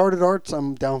 retarded arts,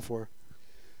 I'm down for.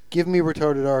 Give me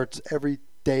retarded arts every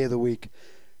day of the week.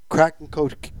 Crack and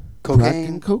Crack cocaine.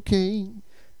 and cocaine.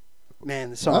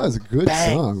 Man, the song. That was a good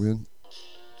bang. song, man.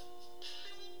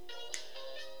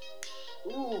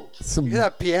 Ooh, Some you hear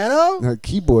that piano? that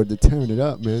keyboard, they're tearing it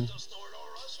up, man.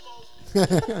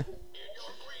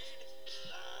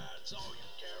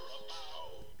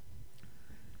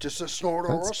 Just a snort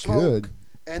or a That's smoke. good.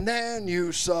 And then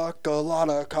you suck a lot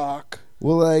of cock.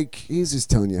 Well, like, he's just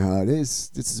telling you how it is.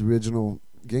 This is original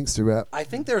gangster rap. I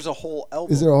think there's a whole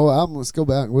album. Is there a whole album? Let's go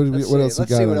back. What Let's else see. we got?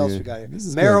 Let's see what on else here? we got here. This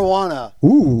is good. Marijuana,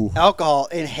 Ooh. alcohol,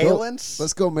 inhalants.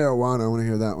 Let's go marijuana. I want to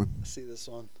hear that one. Let's see this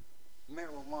one.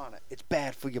 Marijuana. It's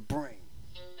bad for your brain.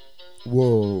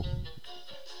 Whoa.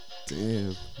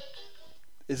 Damn.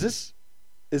 Is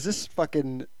this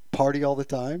fucking Party All the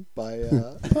Time by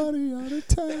Party all the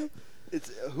time. it's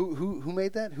who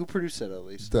made that? Who produced it at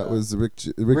least? That was Rick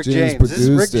Rick James James. produced This is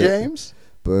Rick it. James?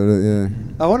 But yeah.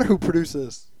 I wonder who produced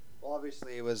this. Well,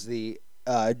 obviously it was the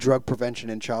Drug Prevention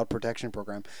and Child Protection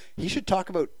Program. He should talk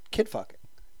about kid fucking.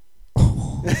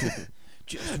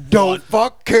 Don't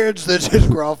fuck kids. This is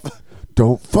gruff.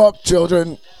 Don't fuck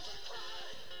children.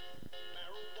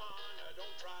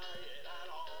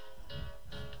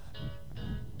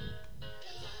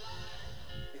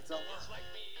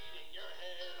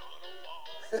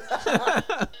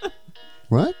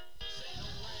 What?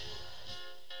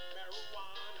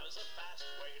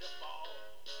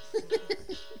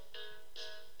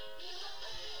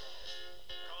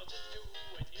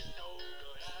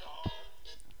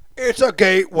 It's a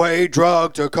gateway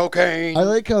drug to cocaine I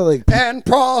like how like and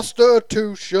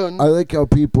prostitution. I like how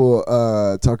people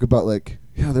talk about like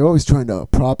they're always trying to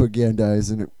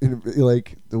propagandize and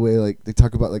like the way like they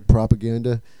talk about like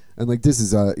propaganda and like this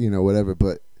is whatever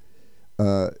but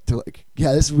they're like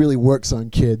this really works on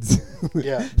kids.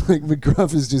 Yeah. Like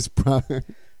McGruff is just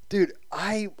Dude,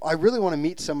 I really want to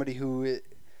meet somebody who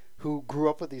grew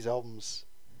up with these albums.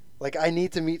 Like, I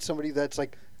need to meet somebody that's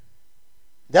like,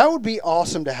 that would be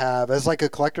awesome to have as like a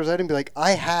collector's item. Be like,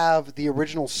 I have the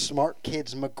original Smart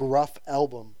Kids McGruff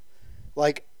album.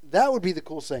 Like, that would be the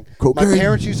coolest thing. Cocaine. My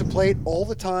parents used to play it all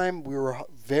the time. We were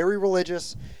very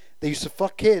religious. They used to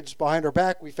fuck kids behind our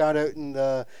back. We found out in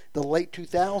the late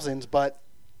 2000s, but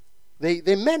they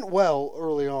meant well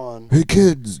early on. Hey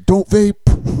kids, don't vape.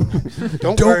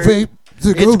 Don't vape.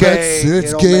 It's gay. It's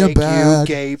It'll gay and make bad.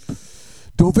 you gape.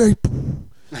 Don't vape.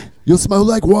 You'll smell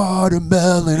like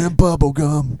watermelon and bubble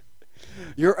gum.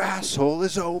 Your asshole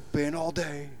is open all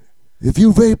day. If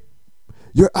you vape,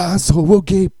 your asshole will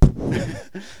gape.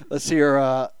 Let's hear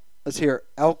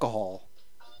alcohol.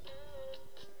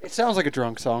 It sounds like a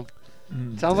drunk song.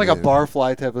 Sounds like a damn.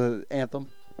 barfly type of anthem.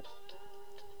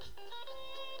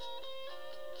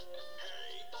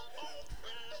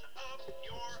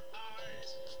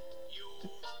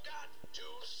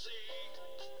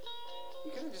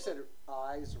 You could have just said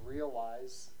eyes, real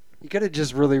eyes. He could have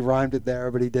just really rhymed it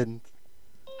there, but he didn't.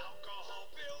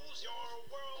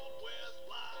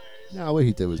 No, what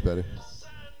he did was better.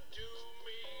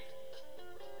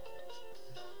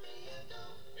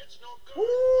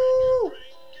 Woo!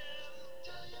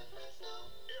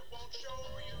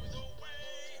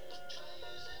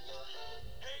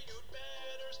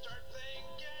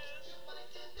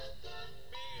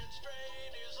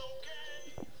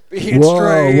 Being Whoa,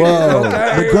 straight. whoa.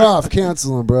 Okay. McGruff,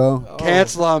 cancel him, bro.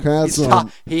 Cancel him. Cancel He's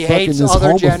him. he Fucking hates this other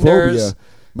homophobia. genders.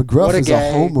 McGruff What a is gay.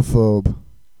 a homophobe.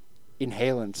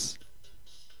 Inhalants.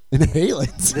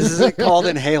 Inhalants. This is called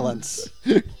inhalants.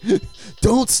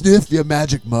 Don't sniff your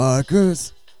magic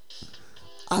markers.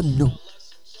 I know.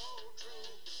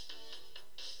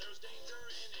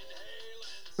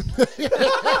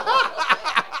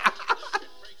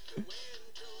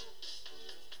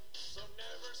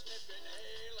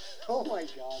 Oh my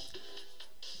god.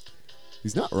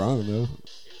 He's not wrong though.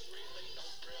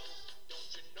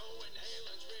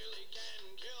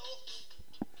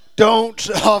 Don't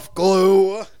huff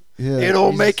glue. Yeah, It'll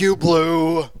he's- make you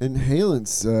blue.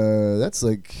 Inhalants. That's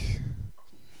like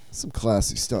some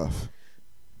classy stuff.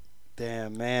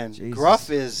 Damn, man.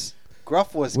 Jesus.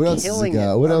 Gruff was What else has he killing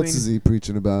got? it. What I else mean- is he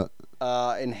preaching about?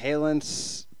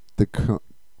 Inhalants.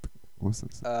 What's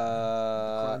this?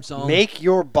 Crime song. Make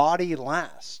Your Body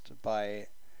Last by...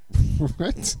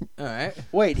 What? All right.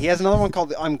 Wait, he has another one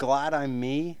called I'm Glad I'm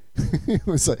Me. It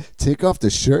was like, take off the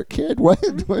shirt, kid. What?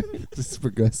 What? Just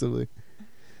progressively.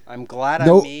 I'm glad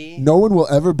No, I'm me. no one will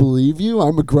ever believe you.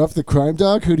 I'm McGruff the crime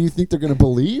dog. Who do you think they're going to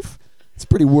believe? It's a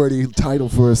pretty wordy title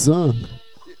for a song.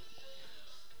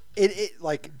 It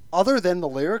like other than the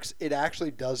lyrics, it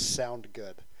actually does sound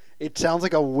good. It sounds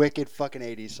like a wicked fucking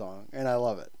 80s song, and I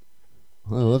love it.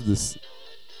 I love this.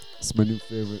 It's my new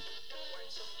favorite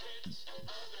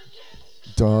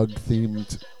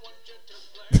dog-themed,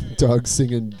 dog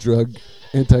singing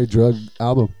anti-drug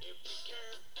album.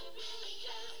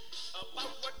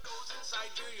 About what goes inside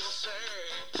you, you'll say.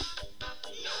 No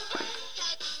way.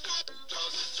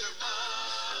 'Cause it's your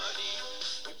body.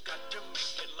 You've got to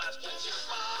make it last. It's your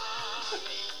body.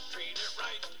 Treat it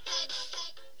right.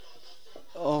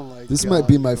 Oh my god. This might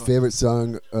be my favorite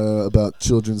song about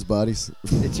children's bodies.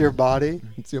 It's your body.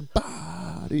 It's your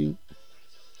body.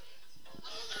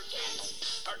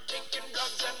 Are taking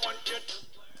drugs and want you to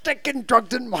Taking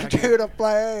drugs and want you to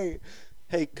play.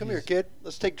 Hey, come here, kid.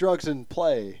 Let's take drugs and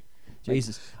play.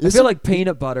 Jesus. I This- feel like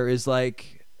peanut butter is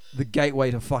like the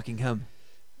gateway to fucking him.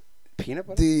 Peanut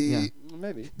butter? Yeah.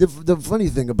 Maybe. The funny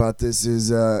thing about this is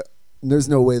there's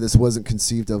no way this wasn't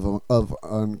conceived of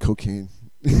on cocaine.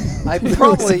 You're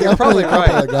probably A couple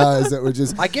right. of guys that were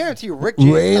just I guarantee you, Rick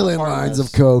James. railing lines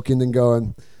of coke and then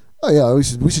going, "Oh yeah, we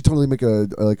should totally make a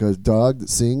dog that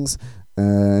sings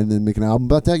and then make an album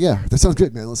about that." Yeah, that sounds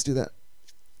good, man. Let's do that.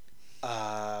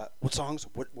 What songs?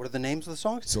 What are the names of the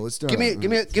songs? So let's start. Give me. We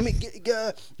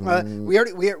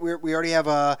already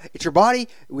have. It's your body.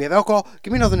 We have alcohol.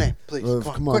 Give me another name, please.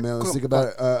 Come on, quick, man. Let's quick, think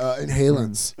about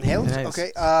Inhalants. Inhalants? Inhalants.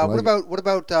 Okay. like What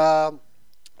about?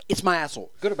 It's my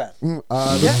asshole. Good or bad? You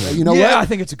know yeah, I what?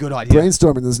 think it's a good idea.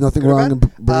 Brainstorming. There's nothing Good or wrong in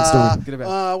bad? brainstorming. Good or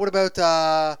bad? What about?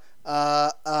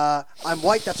 I'm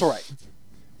white. That's all right.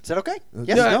 Is that okay?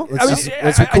 Yes. Yeah, No. I Let's, mean,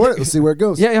 let's I record think- it. Let's see where it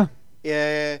goes. Yeah.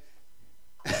 Yeah.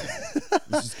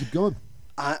 Let's just keep going.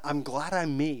 I'm glad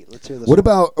I'm me. Let's hear this. What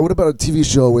one. about a TV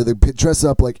show where they dress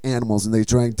up like animals and they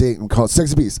try and date and call it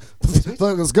Sexy Beast?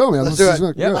 Let's go, man. Let's do it.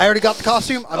 go. Yep. I already got the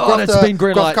costume. I'm Oh, Gruff that's the, been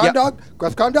green Gruff light. Yep. Condog.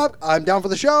 Gruff Condog. I'm down for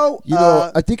the show. You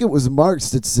know, I think it was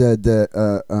Marx that said that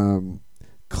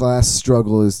class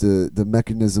struggle is the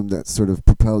mechanism that sort of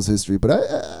propels history. But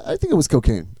I think it was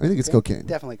cocaine. I think it's cocaine.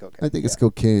 Definitely cocaine. I think it's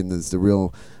cocaine that's the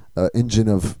real engine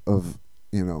of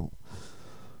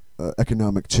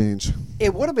economic change.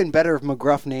 It would have been better if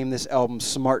McGruff named this album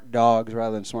Smart Dogs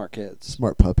rather than Smart Kids.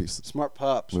 Smart puppies. Smart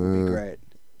Pups would be great.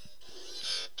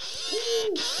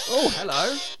 Oh,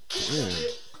 hello. Yeah.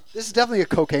 This is definitely a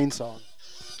cocaine song.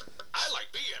 I like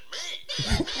being me.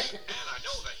 And I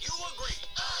know that you agree.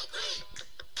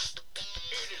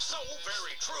 It is so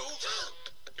very true.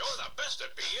 You're the best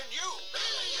at being you.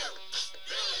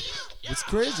 What's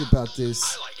crazy about this I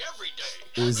like every day.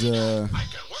 is I can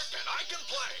work and I can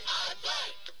play.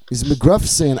 is McGruff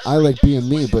saying I like being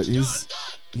me, but he's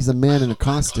a man in a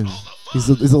costume. He's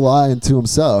a lie unto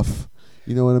himself.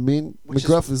 You know what I mean? Which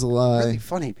McGruff is a lie. Really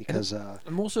funny because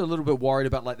I'm also a little bit worried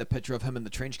about like the picture of him in the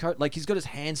trench coat. Like he's got his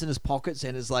hands in his pockets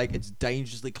and is like it's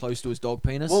dangerously close to his dog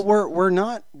penis. well we're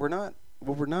not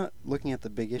looking at the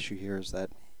big issue here is that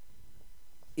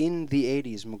in the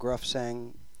 80s McGruff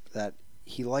sang that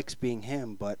he likes being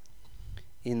him, but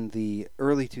in the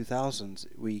early 2000s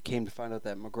we came to find out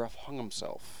that McGruff hung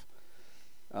himself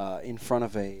in front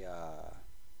of a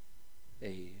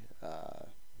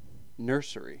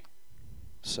nursery.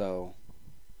 So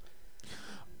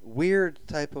weird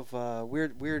type of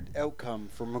weird outcome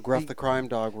for McGruff the crime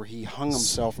dog where he hung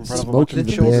himself in front of a bunch Smoking of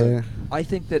the children. bear. I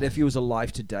think that if he was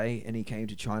alive today and he came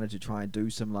to China to try and do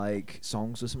some like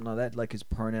songs or something like that, like his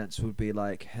pronouns would be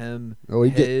like him, Oh,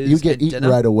 you his, get and eaten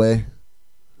dinner. right away.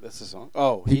 That's the song.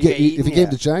 Oh, If he came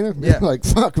to China, Yeah. like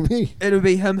fuck me. It would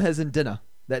be him, his, and dinner.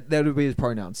 That would be his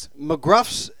pronouns.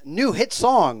 McGruff's new hit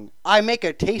song, "I Make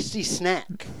a Tasty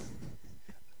Snack."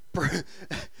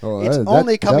 Oh, It's that-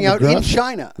 only coming that out in McGruff-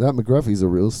 China. That McGruffy's a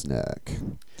real snack.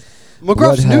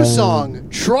 McGruff's new Bloodhound. song,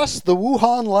 "Trust the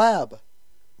Wuhan Lab."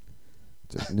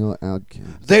 No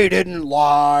outcast. They didn't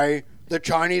lie. The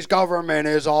Chinese government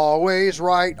is always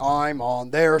right. I'm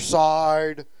on their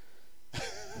side.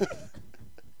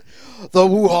 The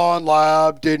Wuhan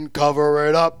Lab didn't cover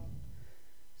it up.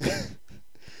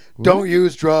 Don't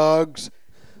use drugs.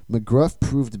 McGruff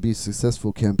proved to be a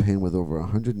successful campaign with over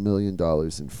 $100 million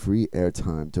in free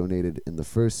airtime donated in the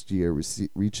first year,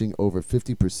 reaching over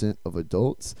 50% of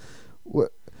adults.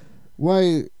 What?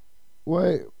 Why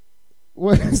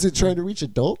is it trying to reach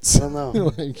adults? I don't know.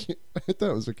 Like, I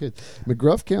thought it was for kids.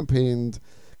 McGruff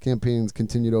campaigns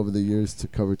continued over the years to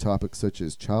cover topics such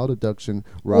as child abduction,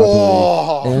 robbery,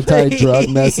 Whoa. anti-drug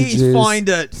Please messages, find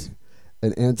it.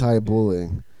 and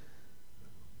anti-bullying.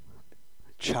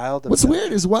 Child. What's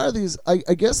weird is why are these? I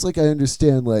guess like I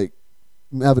understand like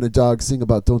having a dog sing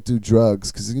about don't do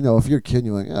drugs, because if you're a kid,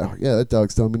 you're like, oh yeah, that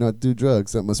dog's telling me not to do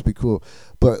drugs. That must be cool.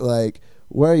 But like,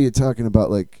 why are you talking about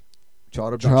like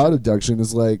Child abduction. child abduction?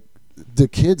 Is like the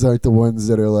kids aren't the ones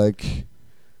that are like.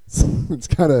 It's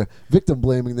kind of victim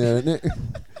blaming there, isn't it?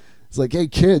 It's like, hey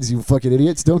kids, you fucking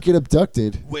idiots, don't get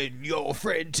abducted. When your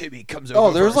friend Timmy comes Oh,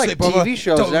 over, there's for a like sleepover, TV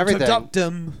shows and don't everything. abduct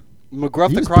him. McGruff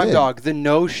He the was Crime big. Dog, The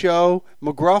No Show,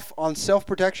 McGruff on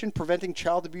self-protection, preventing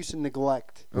child abuse and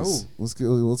neglect. Let's get a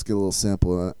little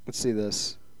sample of that. Let's see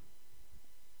this.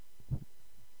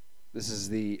 This is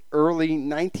the early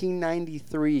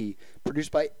 1993,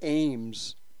 produced by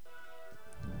Ames.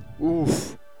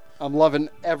 Oof. I'm loving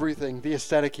everything. The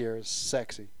aesthetic here is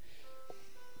sexy.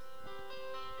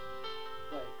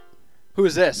 Who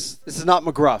is this? This is not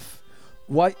McGruff.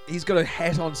 Why? He's got a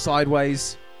hat on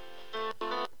sideways.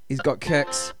 He's got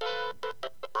kicks.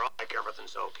 Like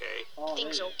everything's okay.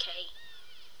 Things okay.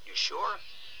 You sure?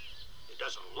 It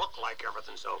doesn't look like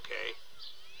everything's okay.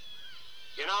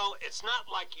 You know, it's not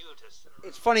like you to...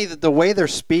 It's funny that the way they're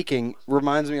speaking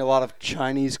reminds me a lot of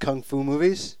Chinese kung fu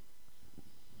movies.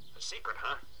 A secret,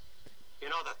 huh? You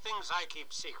know, the things I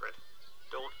keep secret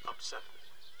don't upset me.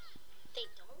 They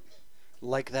don't?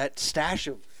 Like that stash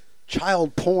of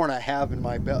child porn I have in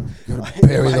my belt. Gotta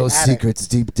bury those secrets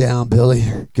deep down, Billy.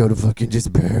 Go to fucking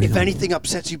just bury If them. anything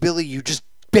upsets you, Billy, you just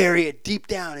bury it deep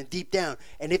down and deep down.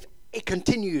 And if it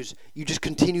continues, you just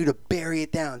continue to bury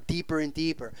it down deeper and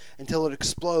deeper until it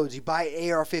explodes. You buy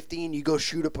AR-15, you go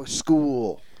shoot up a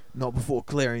school. Not before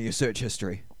clearing your search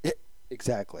history.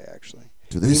 Exactly, actually.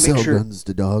 Do they You make sell sure- guns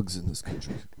to dogs in this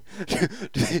country?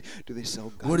 do they sell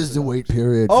guns? What is to the dogs? wait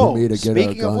period Oh, for me to get a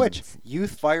speaking gun? of which,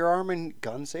 Youth Firearm and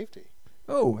Gun Safety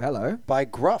Oh, hello. by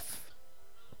Gruff.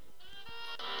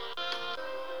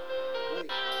 Wait.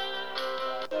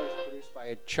 I thought it was produced by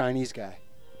a Chinese guy.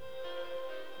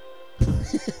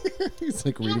 He's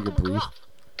like Yo, reading a brief. McGruff,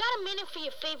 got a minute for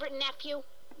your favorite nephew?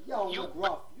 Yo,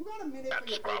 Gruff, you got a minute for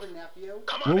your Gruff. favorite nephew?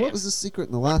 Come Well, on what in. was the secret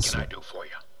in the What last can I one? do for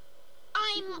you?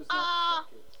 I'm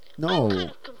No. kind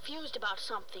of confused about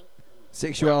something.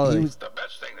 Sexuality. The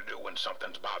best thing to do when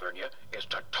something's bothering you is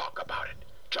to talk about it,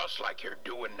 just like you're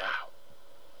doing now.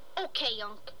 Okay,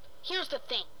 Unc. Here's the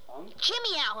thing.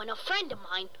 Jimmy Allen, a friend of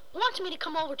mine, wants me to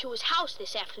come over to his house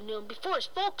this afternoon before his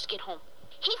folks get home.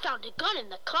 He found a gun in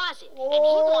the closet, and he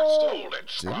wants to... Hold it,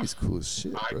 Jimmy's Scruff. cool as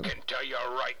shit, I bro. can tell you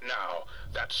right now,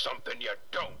 that's something you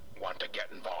don't want to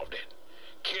get involved in.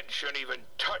 Kids shouldn't even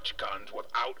touch guns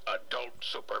without adult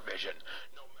supervision.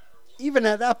 No matter Even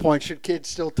at that point, should kids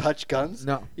still touch guns?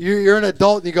 No. You're an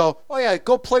adult and you go, oh yeah,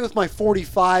 go play with my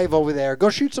 45 over there. Go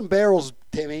shoot some barrels,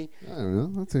 Timmy. I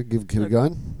don't know. I'll take give a kid a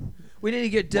gun. We need to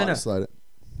get dinner. Slide it.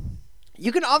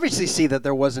 You can obviously see that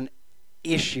there was an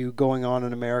issue going on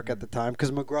in America at the time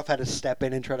because McGruff had to step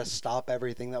in and try to stop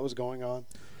everything that was going on.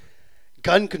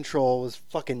 Gun control was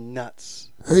fucking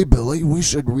nuts. Hey, Billy, we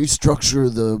should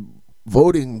restructure the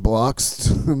voting blocks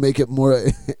to make it more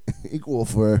equal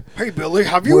for. Hey Billy,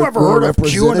 have you ever heard of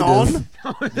QAnon?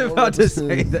 I was about to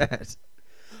say that.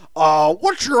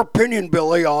 What's your opinion,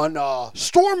 Billy, on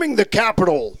storming the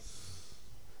Capitol?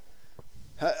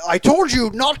 I told you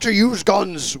not to use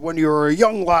guns when you were a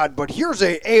young lad, but here's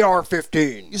a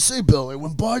AR-15. You see, Billy,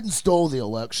 when Biden stole the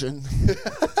election,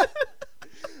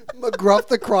 McGruff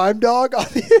the crime dog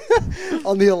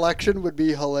on the election would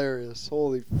be hilarious.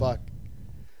 Holy fuck.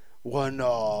 When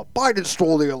Biden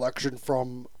stole the election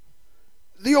from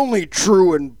the only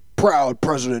true and proud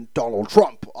President Donald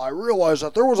Trump, I realized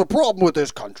that there was a problem with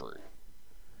this country.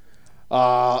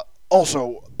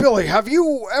 Also, Billy, have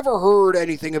you ever heard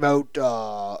anything about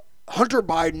Hunter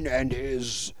Biden and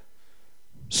his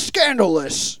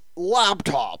scandalous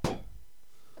laptop?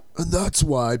 and that's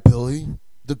why, Billy,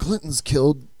 the Clintons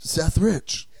killed Seth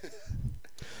Rich.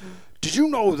 Did you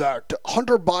know that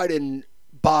Hunter Biden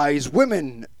buys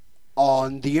women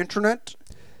on the internet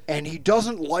and he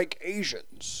doesn't like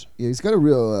Asians? Yeah, he's got a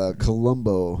real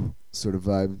Columbo sort of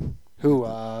vibe. Who,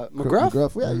 McGruff?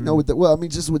 McGruff, yeah, you know, with the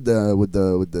just with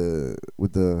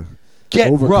the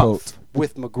Get overcoat. rough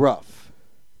with McGruff.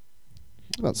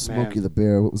 What about Smokey Man. the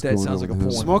Bear? What was That going sounds on like with a him?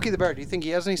 porn. Smokey the Bear, do you think he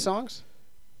has any songs?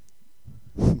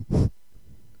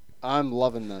 I'm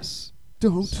loving this.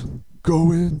 Don't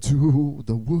go into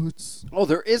the woods. Oh,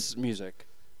 there is music.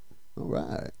 All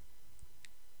right.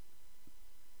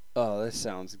 Oh, this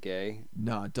sounds gay.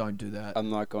 No, don't do that. I'm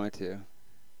not going to.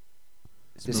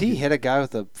 Does he hit a guy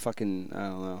with a fucking, I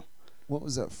don't know. What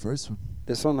was that first one?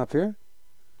 This one up here?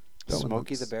 That one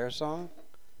Smokey the looks- Bear song?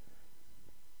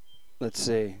 Let's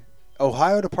see.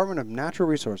 Ohio Department of Natural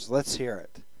Resources. Let's hear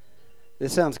it.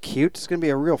 This sounds cute. It's going to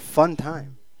be a real fun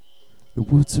time. The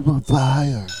woods are on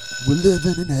fire. We're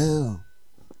living in hell.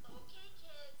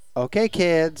 Okay,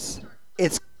 kids.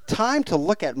 It's time to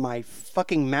look at my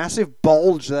fucking massive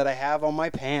bulge that I have on my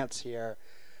pants here.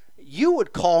 You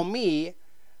would call me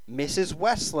Mrs.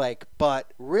 Westlake,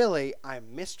 but really, I'm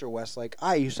Mr. Westlake.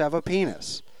 I used to have a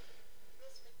penis.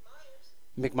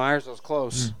 McMyers was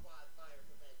close. Did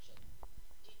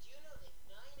you know that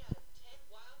 9 out of 10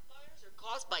 wildfires are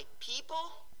caused by people?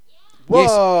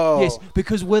 Whoa! Yes,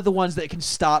 because we're the ones that can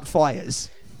start fires.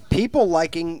 People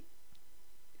liking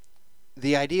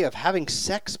the idea of having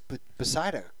sex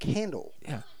beside a candle.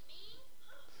 Yeah.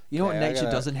 You know what Okay, I nature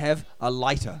gotta- doesn't have? A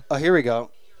lighter. Oh, here we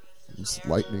go. It's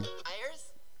lightning. Fires?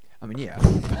 I mean, yeah.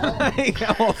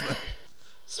 How often?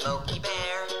 Smokey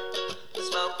Bear,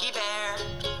 Smokey Bear.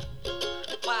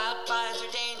 Wildfires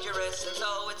are dangerous, and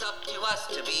so it's up to us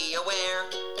to be aware.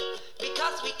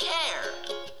 Because we care,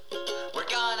 we're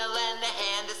gonna lend a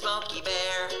hand to Smokey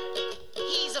Bear.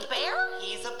 He's a bear?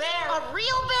 He's a bear. A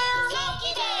real bear?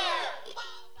 Smokey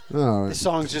Bear! All right. This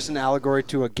song's just an allegory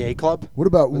to a gay club What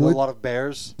about with Wood? a lot of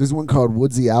bears. There's one called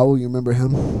Woodsy Owl. You remember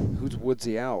him? Who's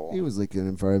Woodsy Owl? He was like an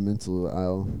environmental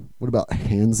owl. What about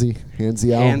Hansy?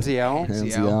 Hansy Owl. Hansy Owl?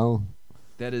 Hansy Owl. Owl.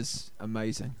 That is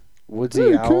amazing.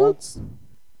 Woodsy Hey, Owl? kids.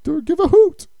 Don't give a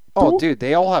hoot. Oh, Don't- dude,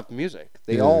 they all have music.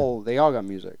 They Yeah. all got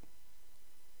music.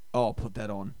 Oh, I'll put that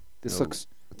on. This No. looks.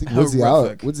 I think Woodsy Owl.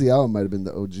 Horrific. Woodsy Owl might have been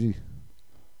the OG.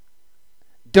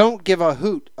 Don't give a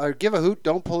hoot. Or give a hoot,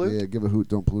 don't pollute. Yeah, give a hoot,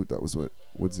 don't pollute. That was what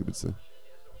Woodsy would say.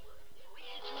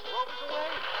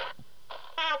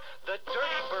 The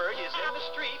dirty bird is in the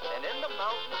street and in the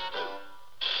mountains too.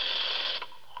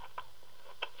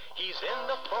 He's in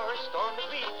the forest on the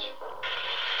beach.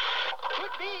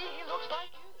 Could be, he looks like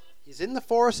you. He's in the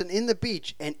forest and in the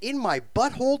beach and in my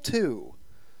butthole too.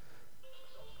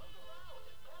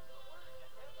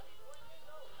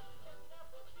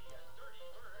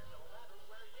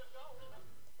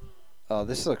 Oh,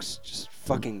 this looks just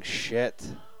fucking shit.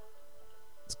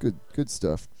 It's good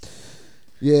stuff.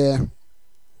 Yeah.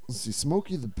 Let's see.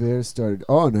 Smokey the Bear started.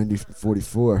 Oh,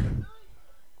 1944.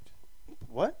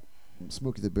 What?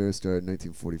 Smokey the Bear started in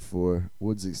 1944.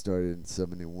 Woodsy started in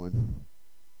 71.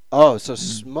 Oh, so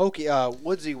Smokey,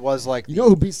 Woodsy was like. You know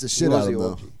who beats the he shit was out of the him,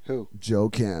 though? OG. Who? Joe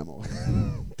Camel.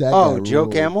 That Oh, guy Joe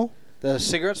ruled. Camel, the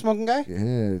cigarette smoking guy.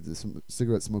 Yeah, the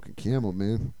cigarette smoking camel,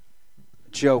 man.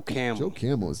 Joe Camel. Joe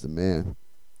Camel is the man.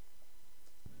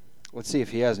 Let's see if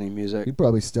he has any music. He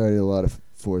probably started a lot of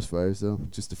forest fires though,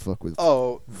 just to fuck with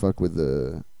Oh,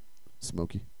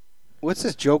 Smokey. what's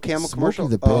this Joe Camel Smokey commercial?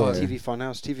 the Oh, Bear. TV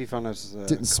Funhouse. TV Funhouse is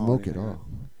Didn't smoke at all.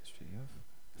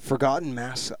 Forgotten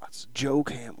mascots. Joe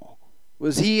Camel.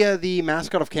 Was he the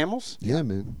mascot of camels? Yeah,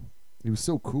 man. He was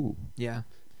so cool. Yeah.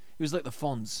 It was like the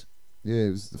Fonz. Yeah,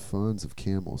 it was the Fonz of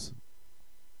camels.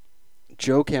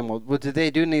 Joe Camel. Well, did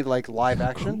they do any like live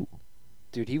action? Cool.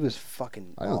 Dude, he was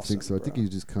fucking. I don't awesome, think so. I think bro. he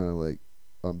was just kind of like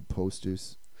on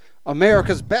posters.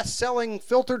 America's best-selling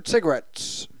filtered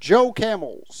cigarettes, Joe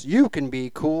Camels. You can be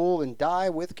cool and die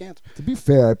with cancer. To be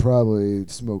fair, I probably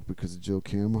smoked because of Joe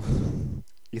Camel.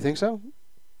 You think so?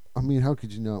 I mean, how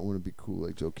could you not want to be cool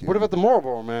like Joe Camel? What about the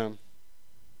Marlboro Man?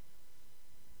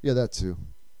 Yeah, that too.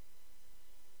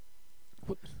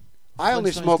 I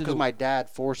only Flintstones smoked did because a- my dad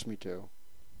forced me to.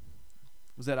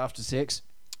 Was that after sex?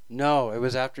 No, it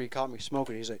was after he caught me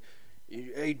smoking. He's like,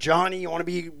 "Hey Johnny, you want to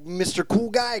be Mr. Cool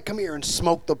Guy? Come here and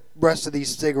smoke the rest of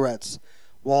these cigarettes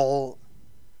while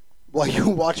you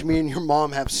watch me and your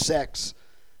mom have sex."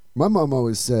 My mom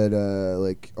always said,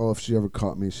 like, oh, if she ever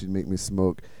caught me, she'd make me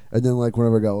smoke. And then, like,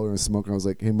 whenever I got older and smoking, I was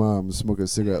like, hey, Mom, I'm smoking a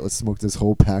cigarette. Let's smoke this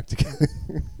whole pack together.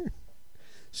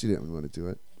 She didn't want to do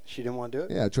it. She didn't want to do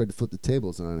it. Yeah, I tried to flip the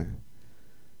tables on her.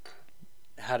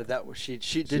 How did that? She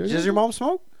Sure. does your mom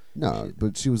smoke? No,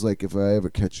 but she was like, if I ever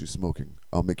catch you smoking,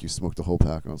 I'll make you smoke the whole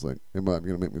pack. And I was like, hey, Mom,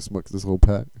 you're going to make me smoke this whole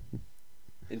pack?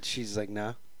 And she's like,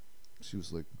 "Nah, She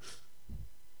was like,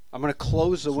 I'm gonna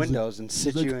close the She's like- windows and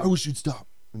sit she's you like, in." I wish you'd stop.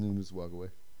 And then just walk away.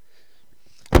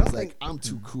 I don't It's think like, I'm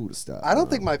too cool to stop. I don't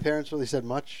think my parents really said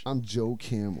much I'm Joe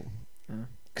Camel.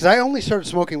 because I only started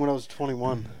smoking when I was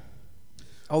 21.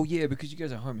 Oh yeah, because you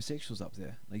guys are homosexuals up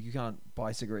there. Like you can't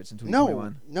buy cigarettes until you're No,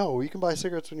 21. no, you can buy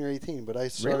cigarettes when you're 18. But I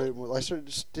started. I started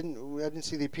just didn't. I didn't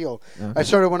see the appeal. No. I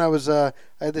started when I was. I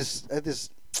had this.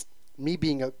 Me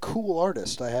being a cool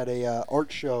artist. I had a art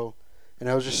show, and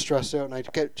I was just stressed out, and I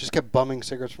just kept bumming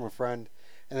cigarettes from a friend,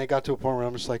 and I got to a point where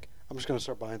I'm just like, I'm just gonna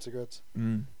start buying cigarettes. Mm.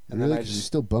 And Really? then I 'Cause you're just.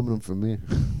 still bumming them from me.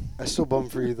 I still bum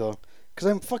for you though, because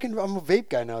I'm a vape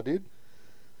guy now, dude.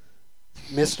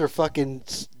 Mr. fucking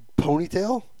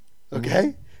ponytail,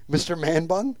 okay? Mr. Man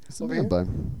Bun, It's a over man here?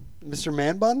 bun. Mr.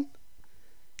 Man Bun.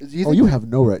 You Oh, think you have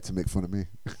no right to make fun of me.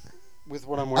 with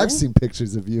what I'm wearing? I've seen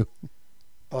pictures of you.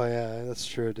 Oh yeah, that's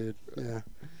true, dude. Yeah.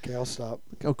 Okay, I'll stop.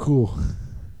 Look how cool.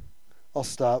 I'll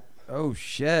stop. Oh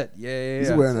shit! Yeah.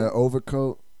 He's wearing an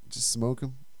overcoat, just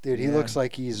smoking. Dude, he Yeah. looks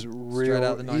like he's real.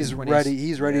 out the He's 1920s. ready.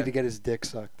 He's ready Yeah. to get his dick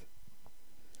sucked.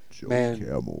 Joe Man.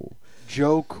 Camel.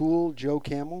 Joe Cool, Joe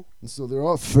Camel. And so they're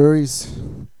all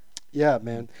furries. Yeah,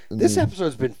 man. And This they-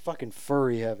 episode's been fucking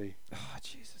furry heavy. Oh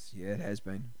Jesus! Yeah, it has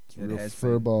been. It's a It real has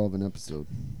fur been. ball of an episode.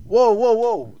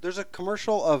 Whoa! There's a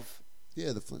commercial of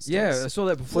Yeah, the Flintstones. Yeah, I saw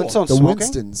that before. Flintstones the smoking.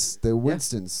 Winstons. The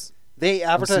Winstons. They I've seen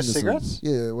advertise this one. cigarettes.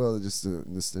 Yeah, well, just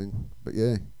in this thing. But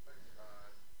yeah.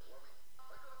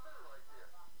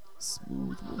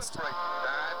 Smooth Winston. That's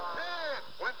it.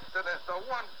 Winston is the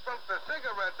one filter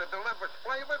cigarette that delivers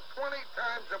flavor 20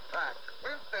 times a pack.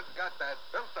 Winston's got that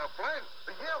filter blend.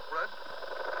 Yeah, Fred.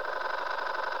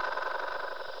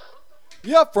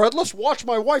 Yeah, Fred. Let's watch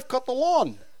my wife cut the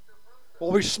lawn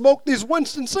while we smoke these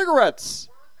Winston cigarettes.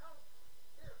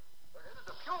 It is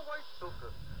a pure white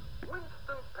filter.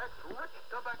 Winston packs rich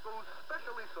tobaccos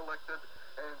specially selected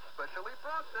and specially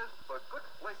processed for good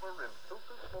flavor in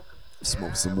filter smoking.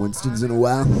 Smoke some Winstons in a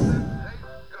while. Tastes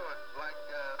good, like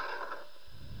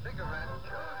cigarette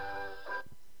should.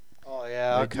 Oh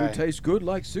yeah, They do taste good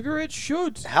like cigarettes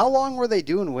should. How long were they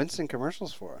doing Winston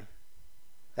commercials for?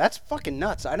 That's fucking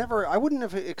nuts. I wouldn't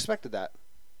have expected that.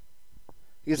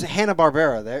 Because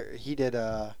Hanna-Barbera, there he did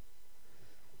I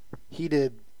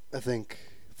think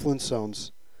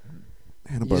Flintstones.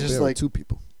 Hanna-Barbera, just like- 2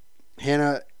 people.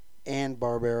 Hanna and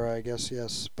Barbera, I guess,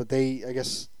 yes. But I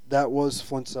guess that was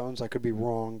Flintstones. I could be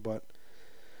wrong, but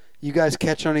you guys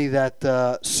catch any of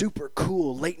that super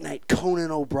cool late night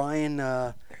Conan O'Brien?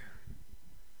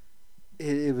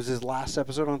 It was his last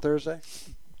episode on Thursday.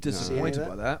 Disappointed No.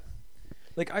 by that.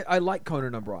 Like I like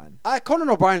Conan O'Brien. Conan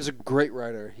O'Brien's a great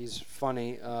writer. He's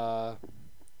funny.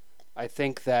 I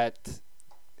think that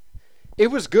it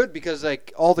was good because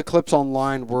like all the clips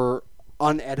online were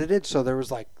unedited, so there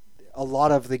was like a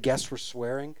lot of the guests were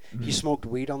swearing. He smoked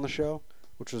weed on the show,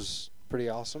 which was pretty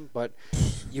awesome. But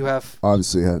you have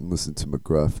Obviously, hadn't listened to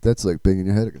McGruff. That's like banging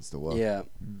your head against the wall. yeah,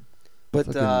 but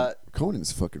Fucking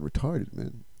Conan's fucking retarded,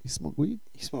 man. He smoked weed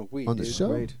he smoked weed on the dude. show.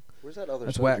 Great. Where's that other?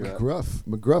 That's soju whack. at?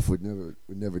 McGruff would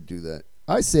never do that.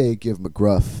 I say give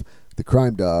McGruff the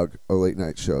Crime Dog a late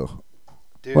night show.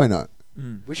 Dude, Why not?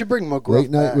 We should bring McGruff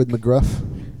Late night back. with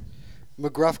McGruff.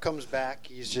 McGruff comes back.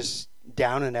 He's just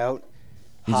down and out,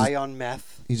 He high just- on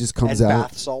meth He just and comes out.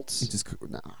 bath salts. He just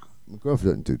McGruff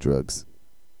doesn't do drugs.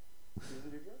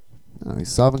 No,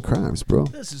 he's solving crimes, bro.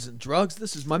 This isn't drugs.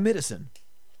 This is my medicine.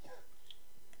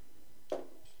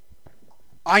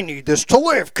 I need this to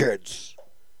live, kids.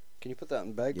 Can you put that in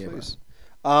the bag, Yeah, please?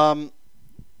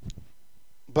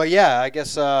 But yeah, I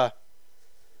guess it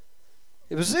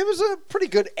was a pretty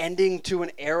good ending to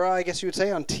an era, I guess you would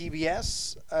say, on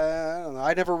TBS. I don't know.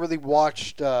 I never really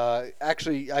watched.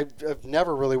 Actually, I've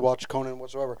never really watched Conan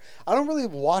whatsoever. I don't really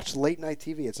watch late night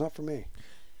TV. It's not for me.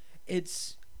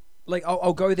 It's like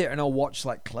I'll go there and I'll watch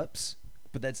like clips,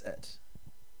 but that's it.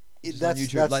 Just on That's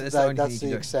YouTube, like, that's the only thing you can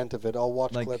the do. extent of it. I'll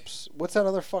watch Like- clips. What's that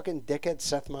other fucking dickhead,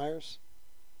 Seth Meyers?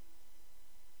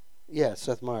 Yeah,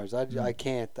 Seth Meyers. I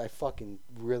can't. I fucking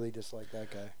really dislike that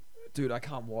guy. Dude, I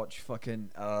can't watch fucking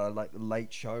like the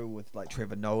Late Show with like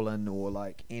Trevor Nolan or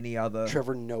like any other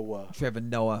Trevor Noah. Trevor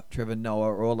Noah,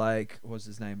 or like what's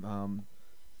his name?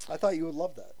 I thought you would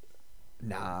love that.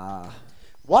 Nah,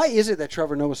 Why is it that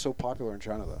Trevor Noah's so popular in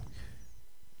China, though?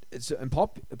 it's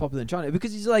popular in China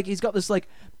because he's got this like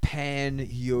pan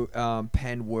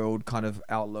world kind of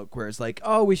outlook where it's like,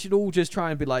 oh, we should all just try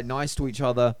and be like nice to each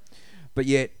other, but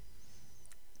yet,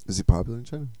 Is he popular in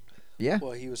China? yeah,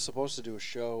 Well, he was supposed to do a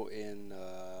show in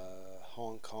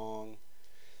Hong Kong,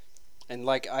 and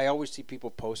like I always see people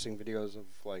posting videos of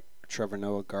like Trevor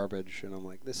Noah garbage, and I'm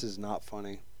like, this is not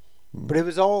funny. But it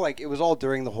was all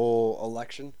during the whole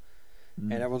election.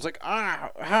 And everyone's like,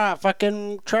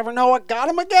 fucking Trevor Noah got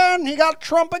him again. He got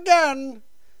Trump again.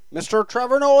 Mr.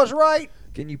 Trevor Noah's right.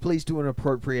 can you please do an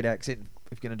appropriate accent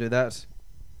if you're gonna do that?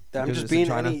 I'm Because just it's in being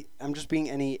China? I'm just being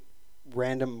any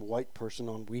random white person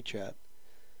on WeChat.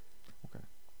 Okay.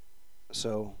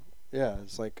 So yeah,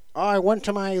 it's like I went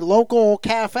to my local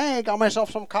cafe, got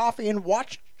myself some coffee, and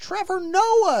watched Trevor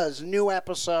Noah's new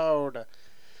episode.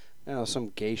 You know, some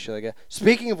gay shit like that.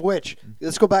 Speaking of which,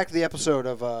 let's go back to the episode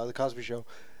of the Cosby Show.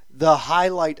 The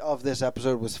highlight of this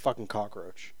episode was fucking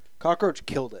Cockroach. Cockroach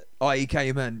killed it. Oh, he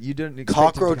came in. You didn't expect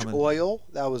him to Cockroach come in. oil,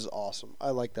 that was awesome. I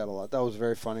like that a lot. That was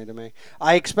very funny to me.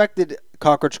 I expected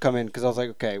Cockroach to come in because I was like,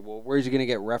 okay, well, where's he going to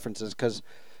get references? Because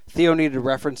Theo needed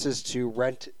references to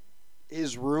rent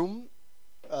his room.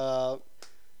 But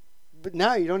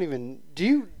now you don't even... Do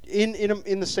you...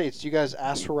 In the States, do you guys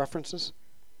ask for references?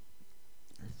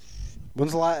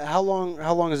 When's the How long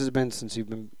has it been since you've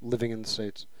been living in the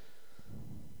States?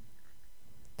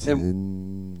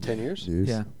 10 years?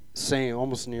 Yeah. Same,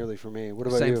 almost nearly for me. What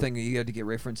about Same you? thing. You had to get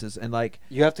references, and like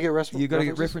You have to get you got to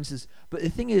get references. But the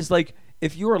thing is, like,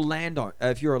 if you're a landlord,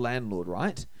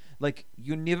 right? Like,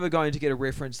 you're never going to get a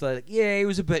reference that, like, yeah, he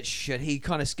was a bit shit. He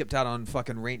kind of skipped out on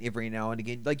fucking rent every now and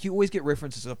again. Like, you always get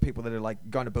references of people that are like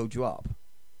going to build you up,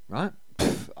 right?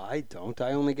 I don't.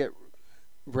 I only get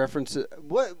references.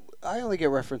 I only get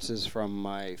references from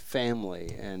my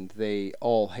family, and they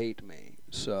all hate me.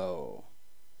 So,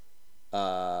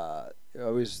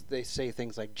 they say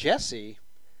things like Jesse,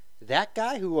 that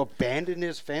guy who abandoned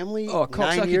his family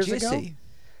 9 years ago. Jesse.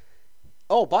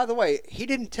 Oh, by the way, he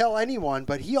didn't tell anyone,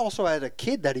 but he also had a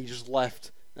kid that he just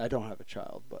left. I don't have a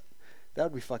child, but that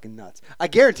would be fucking nuts. I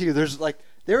guarantee you,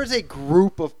 there is a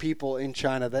group of people in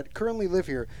China that currently live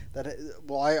here that,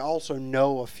 well, I also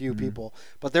know a few people,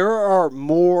 but there are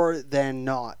more than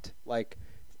not, like,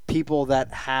 people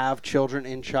that have children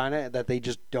in China that they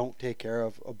just don't take care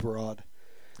of abroad.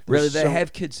 Really, they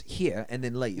have kids here and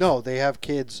then leave. No, they have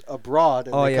kids abroad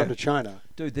and they come to China.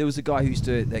 Dude, there was a guy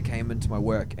that came into my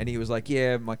work, and he was like,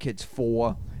 "Yeah, my kid's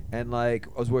 4," and like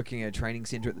I was working at a training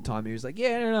center at the time. And he was like,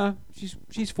 "Yeah, no,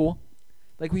 she's 4."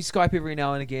 Like, we Skype every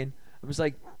now and again. I was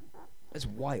like, "That's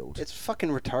wild." It's fucking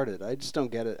retarded. I just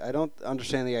don't get it. I don't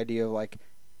understand the idea of like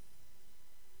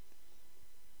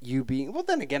you being. Well,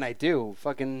 then again, I do.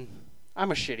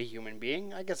 I'm a shitty human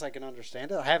being. I guess I can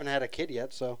understand it. I haven't had a kid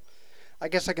yet, so I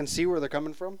guess I can see where they're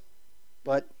coming from.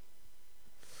 But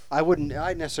I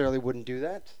necessarily wouldn't do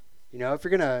that. You know, if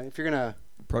you're gonna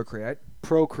procreate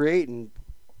and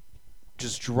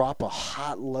just drop a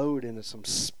hot load into some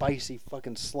spicy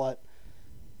fucking slut.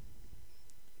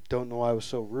 Don't know why I was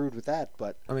so rude with that,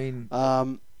 but I mean,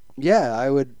 yeah, I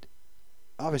would.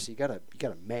 Obviously, you gotta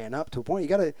man up to a point.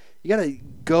 You gotta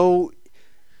go.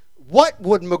 What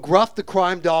would McGruff the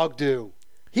crime dog do?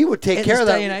 He would take care of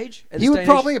that. In this day and age? He would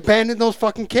probably abandon those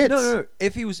fucking kids. No.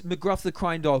 If McGruff the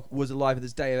crime dog was alive in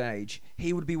this day and age,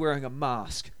 he would be wearing a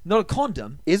mask, not a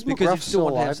condom. Is because McGruff you still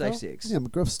want to have still alive, safe sex. Yeah,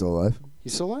 McGruff's still alive.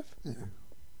 He's still alive? Yeah.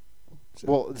 Sure.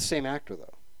 Well, the same actor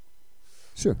though.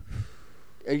 Sure.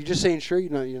 Are you just saying sure?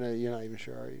 You're not even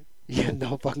sure, are you? You have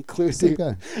no fucking clue. Same dude.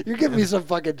 guy. You're giving me some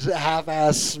fucking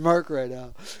half-ass smirk right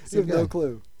now. You have no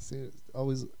clue.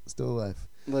 Always still alive.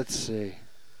 Let's see.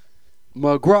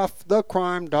 McGruff the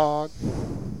crime dog.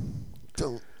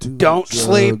 Don't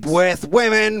sleep with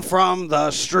women from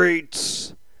the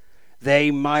streets.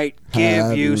 They might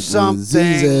give you something.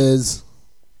 Diseases.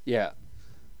 Yeah.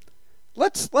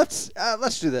 Let's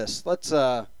do this. Let's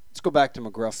go back to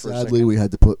McGruff for a second. Sadly, we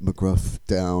had to put McGruff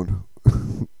down.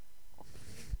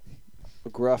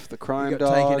 McGruff the crime You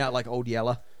got dog. taken out like Old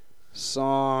Yeller.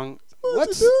 Song.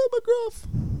 Let's do it, McGruff.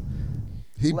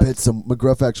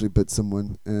 McGruff actually bit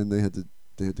someone, and they had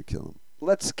to kill him.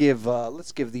 Let's give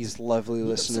these lovely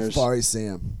listeners Safari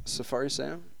Sam. Safari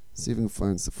Sam. See if we can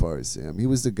find Safari Sam. He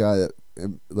was the guy that,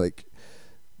 like,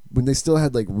 when they still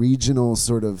had like regional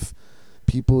sort of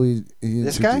people. He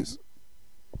This guy? introduced.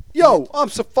 Yo, I'm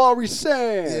Safari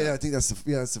Sam. Yeah, I think that's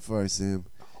Safari Sam.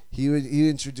 He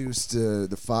introduced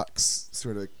the Fox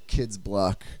sort of kids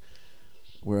block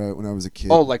when I was a kid.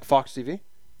 Oh, like Fox TV?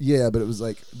 Yeah, but it was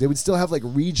like they would still have like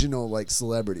regional like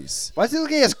celebrities. Why is he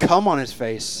looking at his cum on his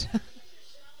face?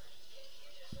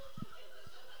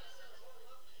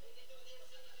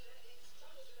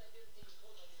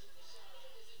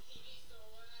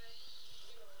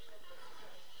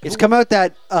 It's come out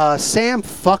that Sam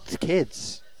fucked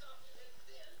kids.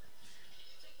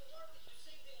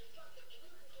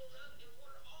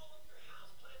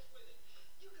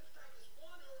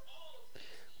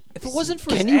 If it wasn't for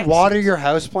Can his you water your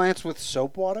houseplants with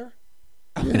soap water?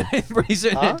 pretty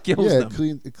soon Huh? it kills Yeah, them.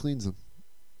 it cleans them.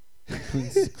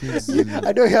 Cleans them.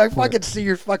 I know. I fucking see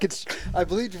your fucking. I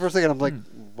believed you for a second. I'm like,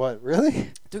 what?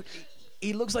 Really? Dude,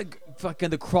 he looks like fucking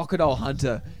the crocodile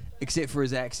hunter, except for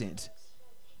his accent.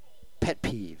 Pet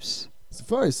peeves.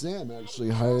 Safari Sam actually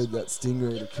hired that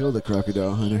stingray to kill the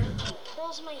crocodile hunter.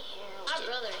 Pulls my hair.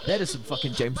 Brother. That is some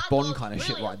fucking James Bond kind of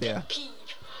shit right there.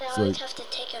 I always have to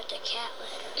take out the cat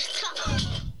litter.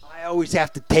 I always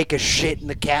have to take a shit in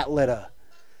the cat litter.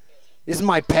 This is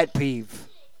my pet peeve.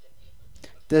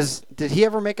 Did he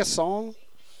ever make a song?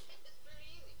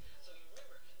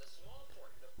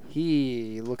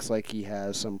 He looks like he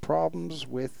has some problems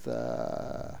with.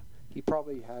 He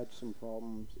probably had some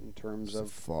problems in terms of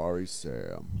Safari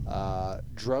Sam.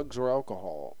 drugs or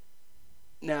alcohol.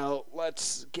 Now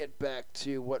let's get back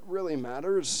to what really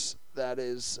matters. That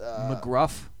is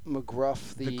McGruff.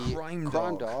 McGruff, the crime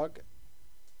dog.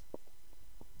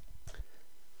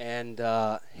 and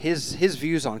his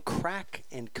views on crack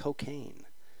and cocaine.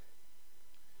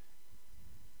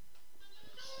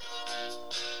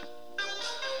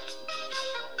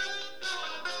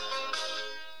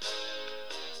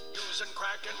 Using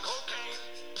crack and cocaine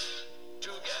to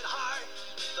get high.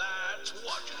 That's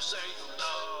what you say you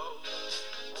love.